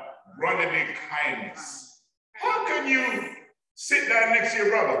now? Brotherly kindness. How can you sit down next to your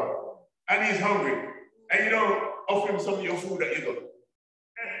brother and he's hungry and you don't offer him some of your food that you got?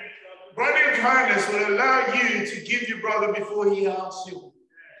 Brotherly kindness will allow you to give your brother before he asks you.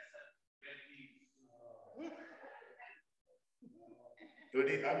 I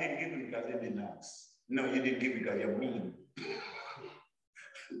didn't give him because he didn't ask. No, you didn't give because you're mean.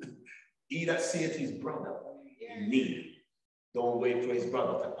 He that seeth his brother in need, don't wait for his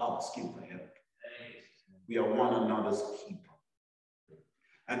brother to ask him for help. We are one another's keeper.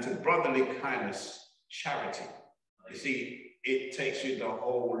 And to brotherly kindness, charity. You see, it takes you the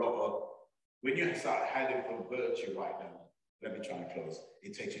whole lot of, when you start heading for virtue right now, let me try and close.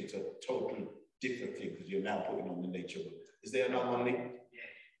 It takes you to a totally different thing because you're now putting on the nature of it. Is there another one, Lee?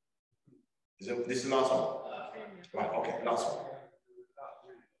 Is this is the last one? Right, okay, last one.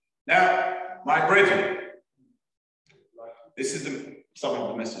 Now, my brethren, this is some of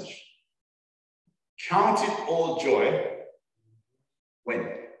the message. Count it all joy when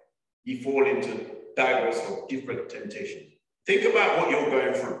you fall into diverse or different temptations. Think about what you're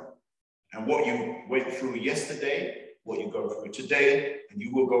going through and what you went through yesterday, what you go through today, and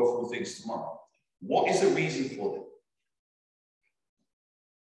you will go through things tomorrow. What is the reason for them?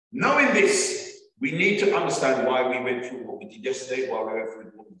 Knowing this, we need to understand why we went through what we did yesterday, why we went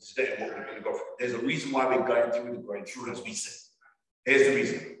through what we did today, and what we're going to go through. There's a reason why we're going through, as we said. Here's the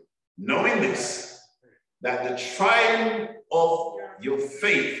reason. Knowing this, that the trial of your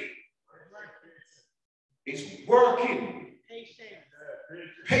faith It's working.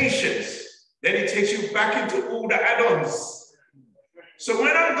 Patience. Then it takes you back into all the add-ons. So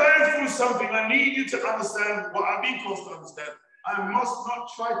when I'm going through something, I need you to understand what I'm being caused to understand. I must not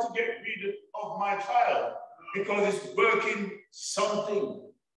try to get rid of my child because it's working something.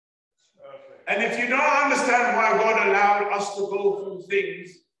 And if you don't understand why God allowed us to go through things,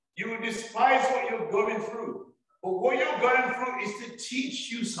 you will despise what you're going through. But what you're going through is to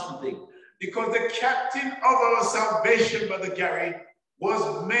teach you something. Because the captain of our salvation, Brother Gary,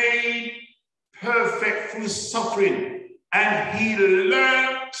 was made perfect through suffering. And he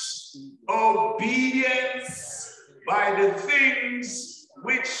learnt obedience by the things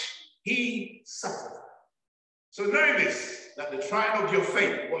which he suffered. So knowing this, that the trial of your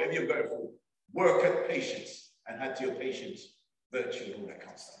faith, whatever you're going through, work at patience, and add to your patience virtue and all that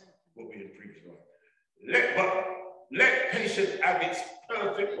kind of stuff. What we had previously learned. Let patience have its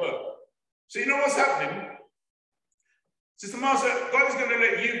perfect work. So you know what's happening? Sister Master, God is going to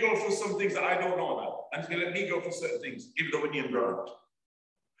let you go through some things that I don't know about. And he's going to let me go through certain things, even though we're near ground.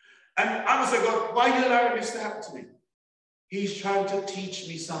 And I'm going to say, God, why are you allowing this to happen to me? He's trying to teach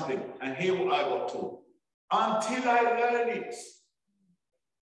me something. And hear what I got taught. Until I learn it,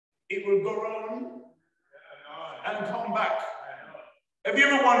 it will go on and come back. Have you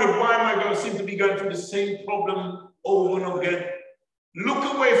ever wondered why am I going to seem to be going through the same problem over and over again? Look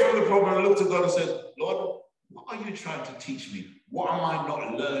away from the problem and look to God and say, Lord, what are you trying to teach me? What am I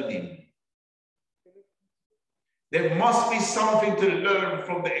not learning? There must be something to learn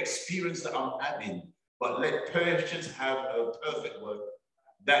from the experience that I'm having. But let patience have a perfect work,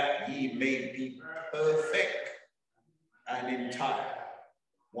 that ye may be perfect and entire,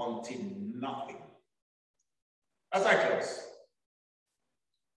 wanting nothing. As I close,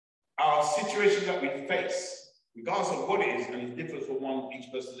 our situation that we face, regardless of what it is, and it's different from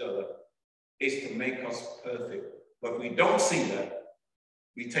each person to the other, is to make us perfect. But if we don't see that,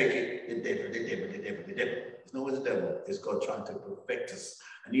 we take it, the devil, the devil, the devil, the devil. It's not the devil, it's God trying to perfect us.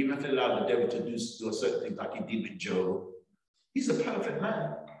 And even if they allow the devil to do a certain thing like he did with Job, he's a perfect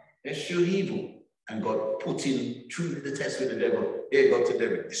man. Eschew evil. And God put him through the test with the devil. Here, God to the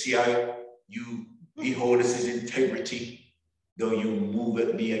devil. You see how you behold his integrity, though you move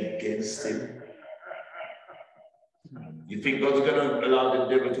at me against him. You think God's going to allow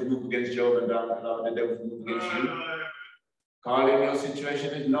the devil to move against Job and allow the devil to move against you? Carlin, your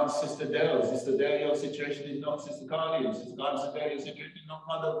situation is not Sister Dell. Sister Dell, your situation is not Sister Carlin. Sister Dell, your situation is not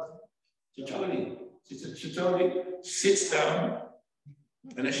Mother Chicholi. Sister Chicholi sits down,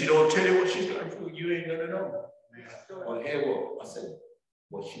 and if she don't tell you what she's going through, you ain't going to know. Well, hear what I said,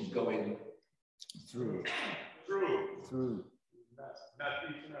 what she's going through.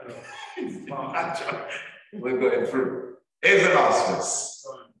 We're going through. Here's the last verse.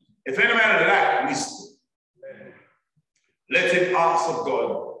 If any man lack wisdom, let him ask of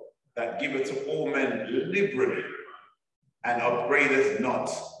God that giveth to all men liberally and upbraideth not,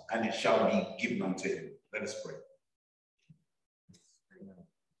 and it shall be given unto him. Let us pray.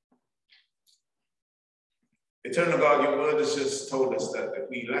 Eternal God, your word has just told us that if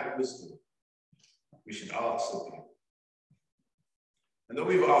we lack wisdom, we should ask of you. And though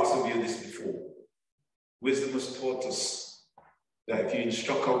we've asked of you this before, wisdom has taught us that if you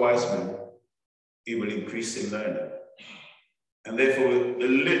instruct a wise man, he will increase in learning. And therefore, the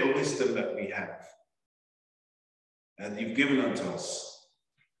little wisdom that we have, and you've given unto us,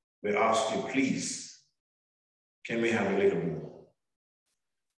 we ask you, please, can we have a little more?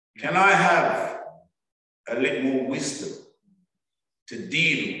 Can I have a little more wisdom to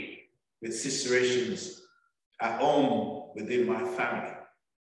deal with situations at home within my family?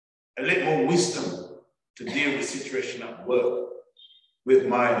 A little more wisdom to deal with situations at work with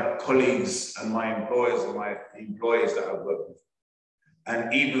my colleagues and my employers and my employees that I work with.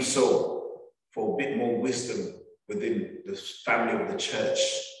 And even so, for a bit more wisdom within the family of the church.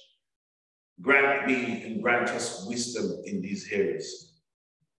 Grant me and grant us wisdom in these areas.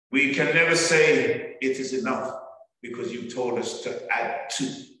 We can never say it is enough because you told us to add to.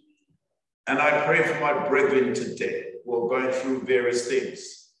 And I pray for my brethren today who are going through various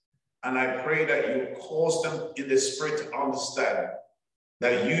things. And I pray that you cause them in the spirit to understand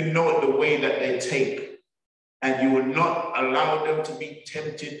that you know the way that they take, and you will not allow them to be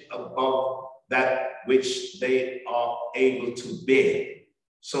tempted above that which they are able to bear.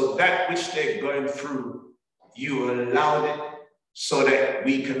 So that which they're going through, you allowed it so that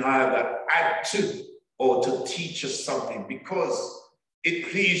we can either add to or to teach us something, because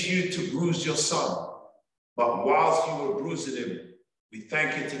it pleased you to bruise your son. But whilst you were bruising him, we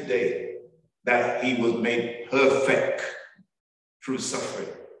thank you today that he was made perfect through suffering.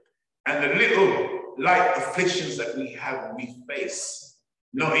 And the little light afflictions that we have, we face.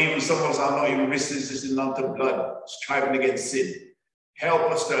 Not even, some of us are not even resisting unto blood, striving against sin.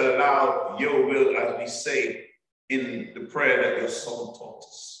 Help us to allow your will, as we say in the prayer that your Son taught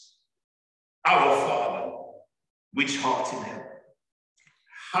us. Our Father, which art in heaven,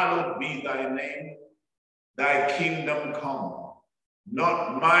 hallowed be thy name. Thy kingdom come,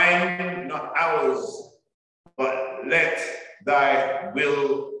 not mine, not ours, but let thy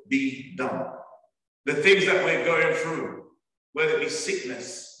will be done. The things that we're going through, whether it be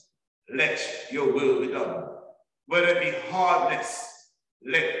sickness, let your will be done. Whether it be hardness,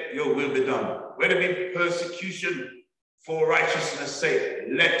 let your will be done. Whether it be persecution for righteousness' sake,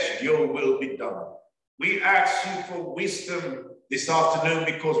 let your will be done. We ask you for wisdom this afternoon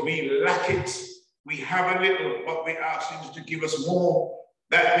because we lack it. We have a little, but we ask you to give us more,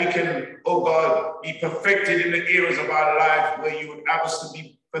 that we can, oh God, be perfected in the areas of our life where you would have us to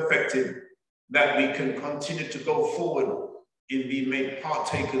be perfected, that we can continue to go forward in being made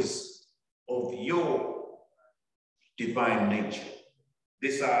partakers of your divine nature.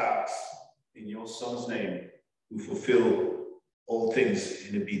 This I ask in your Son's name, who fulfill all things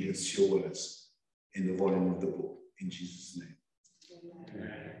in obedience to your words in the volume of the book. In Jesus' name.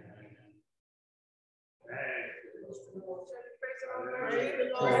 Amen.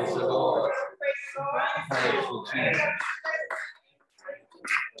 Praise the Lord. Praise the Jesus.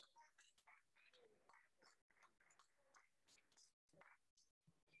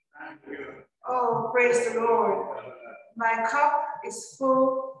 Oh, praise the Lord. My cup is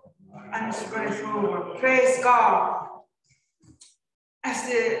full and it's running over. Praise God. As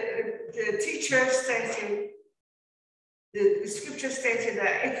the teacher stated, the scripture stated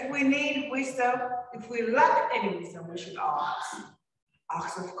that if we need wisdom, if we lack any wisdom, we should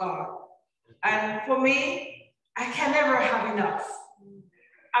ask of God. And for me, I can never have enough.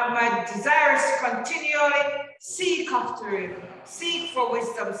 And my desire is to continually seek after it, seek for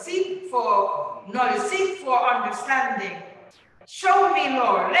wisdom, seek for knowledge, seek for understanding. Show me,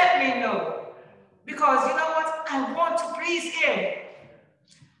 Lord, let me know. Because you know what? I want to please Him.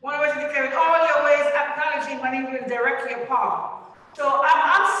 One way to declare in all your ways, acknowledge Him, and He will direct your path. So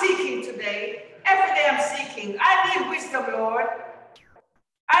I'm seeking today. Every day I'm seeking. I need wisdom, Lord.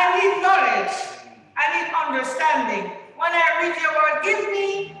 I need knowledge. I need understanding. When I read your word, give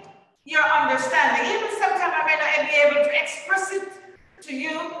me your understanding. Even sometimes I may not be able to express it to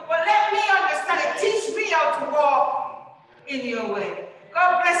you, but let me understand it. Teach me how to walk in your way.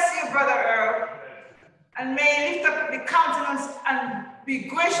 God bless you, Brother Earl. And may lift up the countenance and be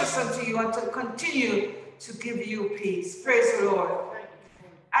gracious unto you and to continue to give you peace. Praise the Lord.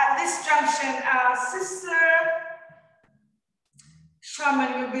 At this junction, our sister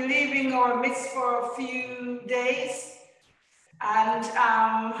Shaman will be leaving our midst for a few days. And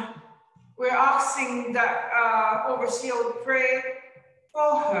we're asking that overseer would pray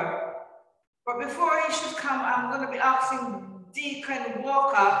for her. But before he should come, I'm going to be asking Deacon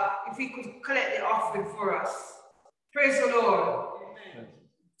Walker if he could collect the offering for us. Praise the Lord.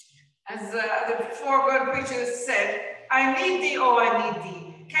 As the foregoing preachers said, I need thee, oh, I need thee.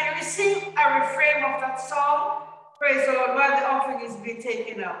 Can we sing a refrain of that song? Praise the Lord, while the offering is being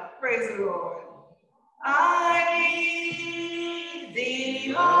taken up. Praise the Lord. I need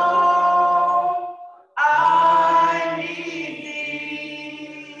thee, oh, I need thee.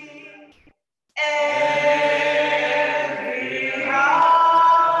 Every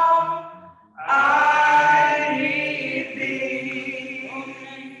hour I need thee.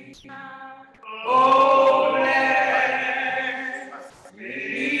 Oh, bless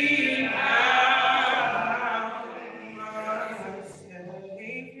me now, my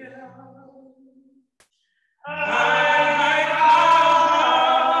Savior. I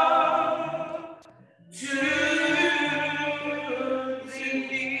come to thee.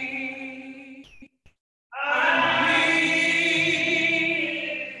 I need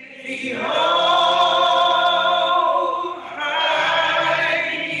thee, oh, I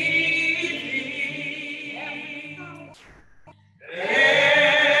need thee. Every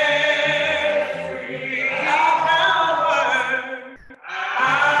hour I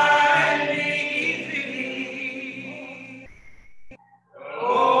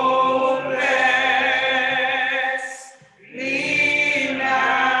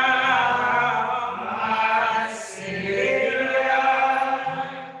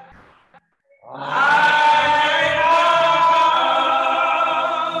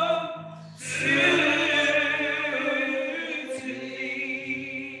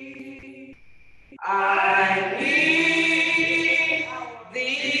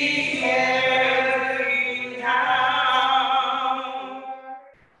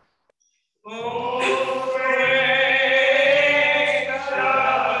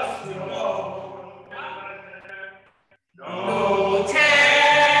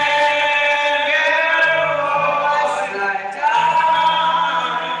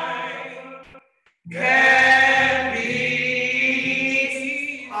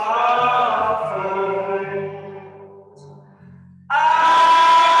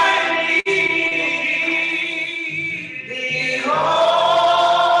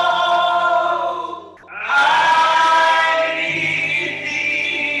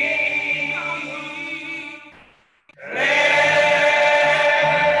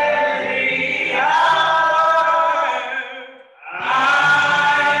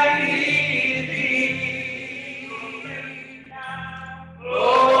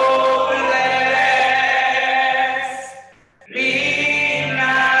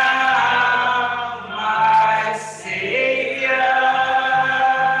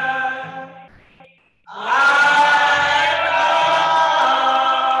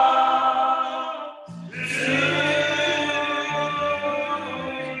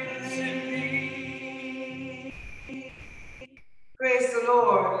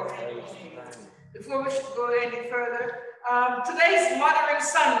Before we should go any further, today's Mothering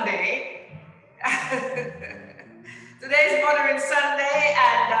Sunday. Today's Mothering Sunday,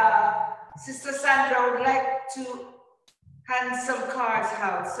 and Sister Sandra would like to hand some cards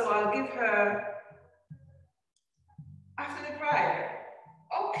out. So I'll give her after the prayer.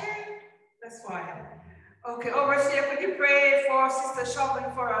 Okay, that's fine. Okay, Overseer, could you pray for Sister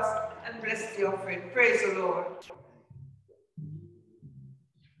Chauvin for us and bless the offering? Praise the Lord.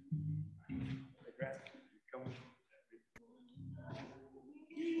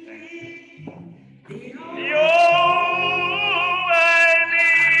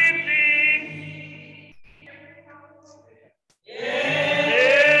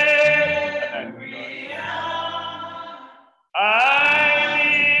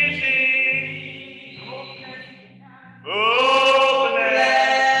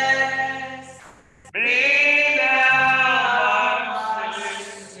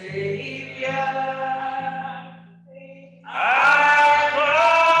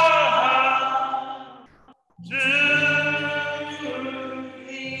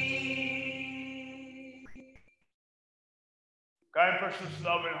 Kind, precious,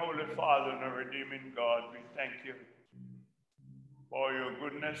 loving, holy Father and our redeeming God, we thank you for your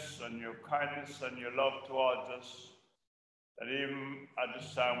goodness and your kindness and your love towards us. That even at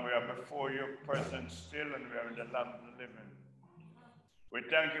this time we are before your presence still and we are in the land of the living. We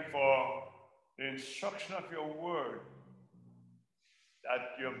thank you for the instruction of your word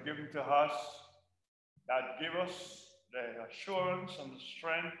that you have given to us, that give us the assurance and the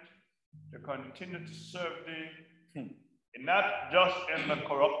strength to continue to serve thee, not just in the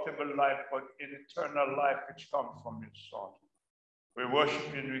corruptible life, but in eternal life which comes from your Son. We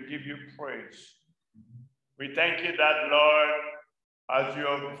worship you and we give you praise. We thank you that, Lord, as you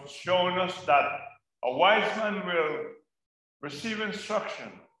have shown us that a wise man will receive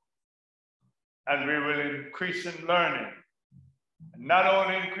instruction and we will increase in learning. And not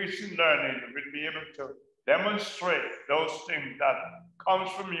only increase in learning, we'll be able to demonstrate those things that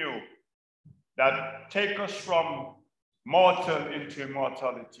comes from you, that take us from mortal into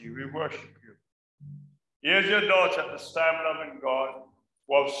immortality. We worship you. Here's your daughter at this time, loving God,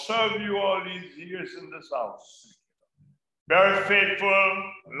 who have served you all these years in this house. Very faithful,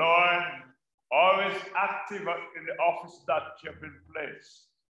 Lord, always active in the office that you have been placed.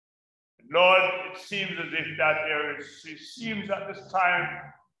 Lord, it seems as if that she seems at this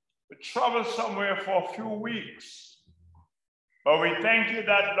time to travel somewhere for a few weeks. But we thank you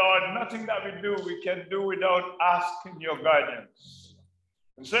that, Lord, nothing that we do, we can do without asking your guidance.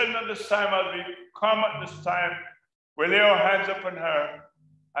 And certainly at this time, as we come at this time, we lay our hands upon her,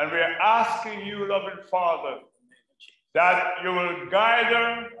 and we are asking you, loving Father, that you will guide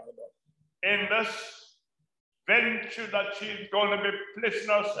her in this venture that she's going to be placing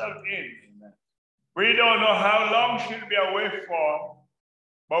herself in. We don't know how long she'll be away for,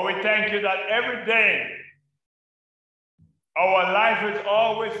 but we thank you that every day our life is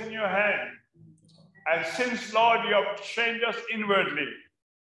always in your hand. And since, Lord, you have changed us inwardly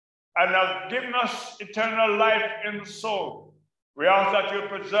and have given us eternal life in the soul, we ask that you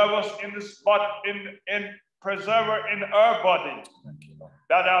preserve us in this body, preserve her in our body,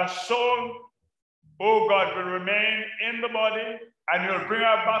 that our soul, oh God, will remain in the body, and you'll bring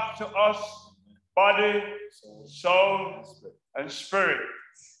her back to us, body, soul, and spirit.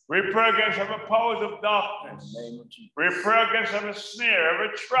 We pray against every powers of darkness. We pray against every snare,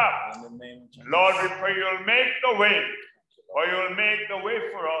 every trap. Lord, we pray you'll make the way, or you'll make the way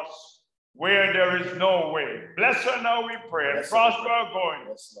for us where there is no way. Bless her now, we pray, and prosper our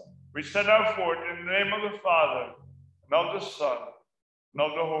going. We send her forth in the name of the Father, and of the Son, and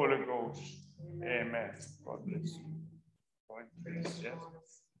of the Holy Ghost. Amen. God bless you.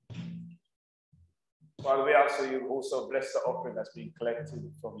 Yes. Father, we ask that you also bless the offering that's been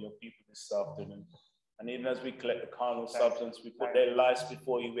collected from your people this afternoon. And even as we collect the carnal substance, we put their lives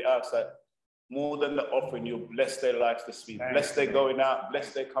before you. We ask that more than the offering, you bless their lives this week. Bless their going out,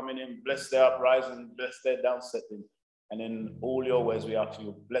 bless their coming in, bless their uprising, bless their downsetting. And in all your ways, we ask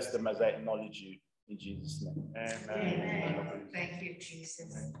you bless them as they acknowledge you. In Jesus' name. Amen. Thank you,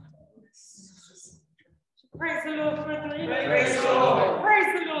 Jesus. Praise the Lord, brethren. Praise the Lord.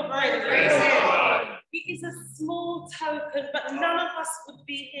 Praise the Lord, brethren. Praise the Lord. It is a small token, but none of us would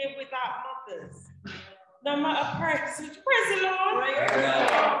be here without mothers. No matter praise the Lord.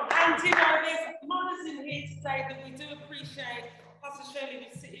 And you know, there's mothers in here today that we do appreciate. Pastor Shirley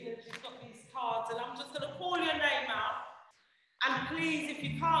was sitting and she's got these cards, and I'm just going to call your name out. And please, if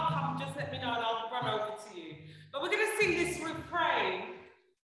you can't come, just let me know and I'll run over to you. But we're going to sing this refrain.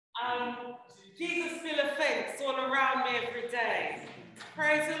 Jesus feel offense all around me every day.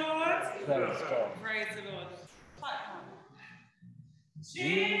 Praise the Lord. Praise God. Praise the Lord.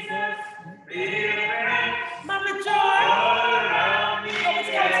 Jesus, be your friend. Mama Joy. All around me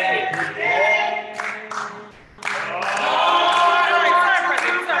every day.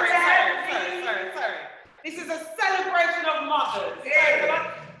 Sorry. This is a celebration of mothers.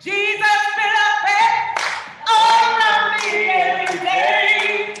 Jesus, be a pet all around me every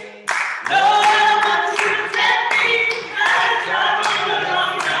day. Lord, I want you to protect me and travel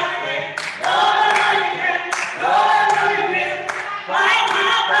along my way. Lord, I know you can. Lord, I know you will. Fight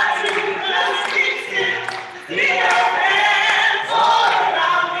my battle, just keep still. Be your friends all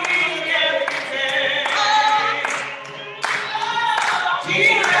around me every day.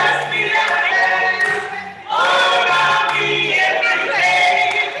 Jesus, be your friends all around me every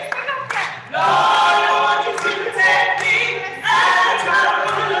day. Lord, I want you to protect me and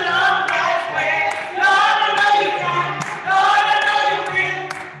travel along my way. Lord, I know you can. Lord, I know you will.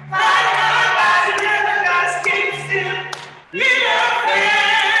 Fight my battle, never just keep still. Be your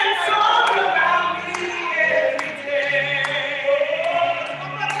friends all around me every day.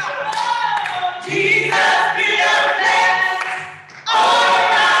 Jesus, be your friends all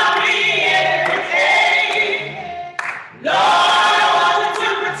around me every day. Lord, I want you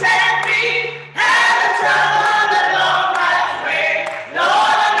to protect me and travel along my way.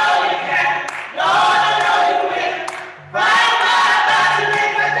 Lord, I know you can. Lord, I know you will. Fight my battle,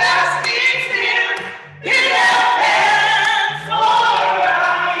 never just keep still. Be your friends all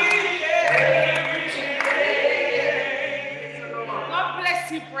around me every day. God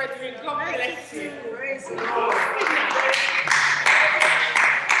bless you, brethren. God bless you. Praise the Lord.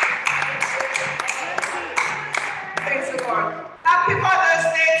 Praise the Lord. Happy Mother's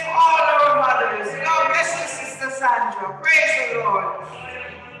Day to all our mothers. God bless you, Sister Sandra. Praise the Lord.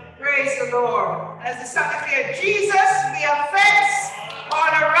 Praise the Lord. As the song declared, Jesus be a fence all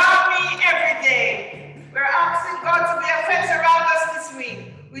around me every day. We're asking God to be a fence around us this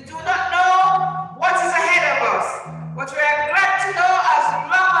week. We do not know what is ahead of us, but we are glad to know as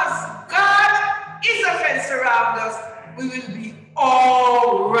long as God is a fence around us, we will be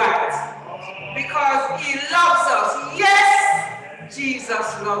all right. Because he loves us. Yes,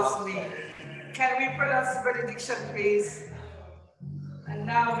 Jesus loves me. Can we pronounce the benediction, please? And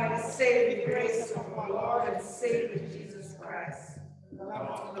now may the saving grace of our Lord and Savior Jesus Christ, the love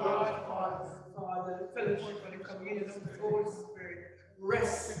of God, Father, the fellowship and the communion of the Holy Spirit,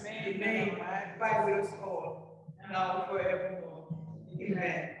 rest, remain, and abide with us all, now and forevermore.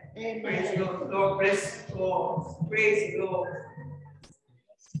 Amen. Amen. Praise the Lord. Lord bless you all. Praise the Lord.